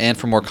information and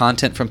for more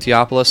content from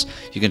Theopolis,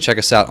 you can check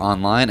us out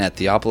online at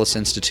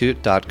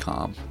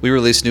theopolisinstitute.com. We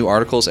release new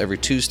articles every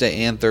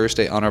Tuesday and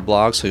Thursday on our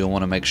blog, so you'll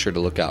want to make sure to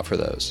look out for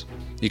those.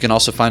 You can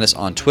also find us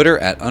on Twitter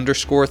at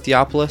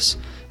 _Theopolis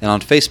and on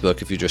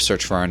Facebook if you just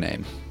search for our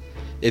name.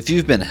 If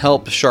you've been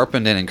helped,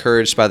 sharpened, and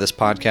encouraged by this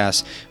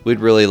podcast, we'd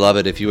really love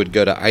it if you would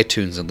go to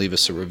iTunes and leave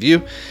us a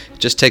review. It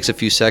just takes a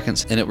few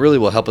seconds, and it really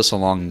will help us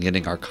along in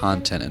getting our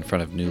content in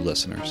front of new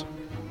listeners.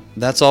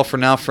 That's all for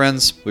now,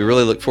 friends. We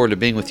really look forward to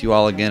being with you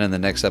all again in the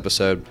next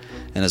episode.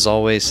 And as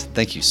always,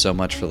 thank you so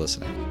much for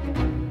listening.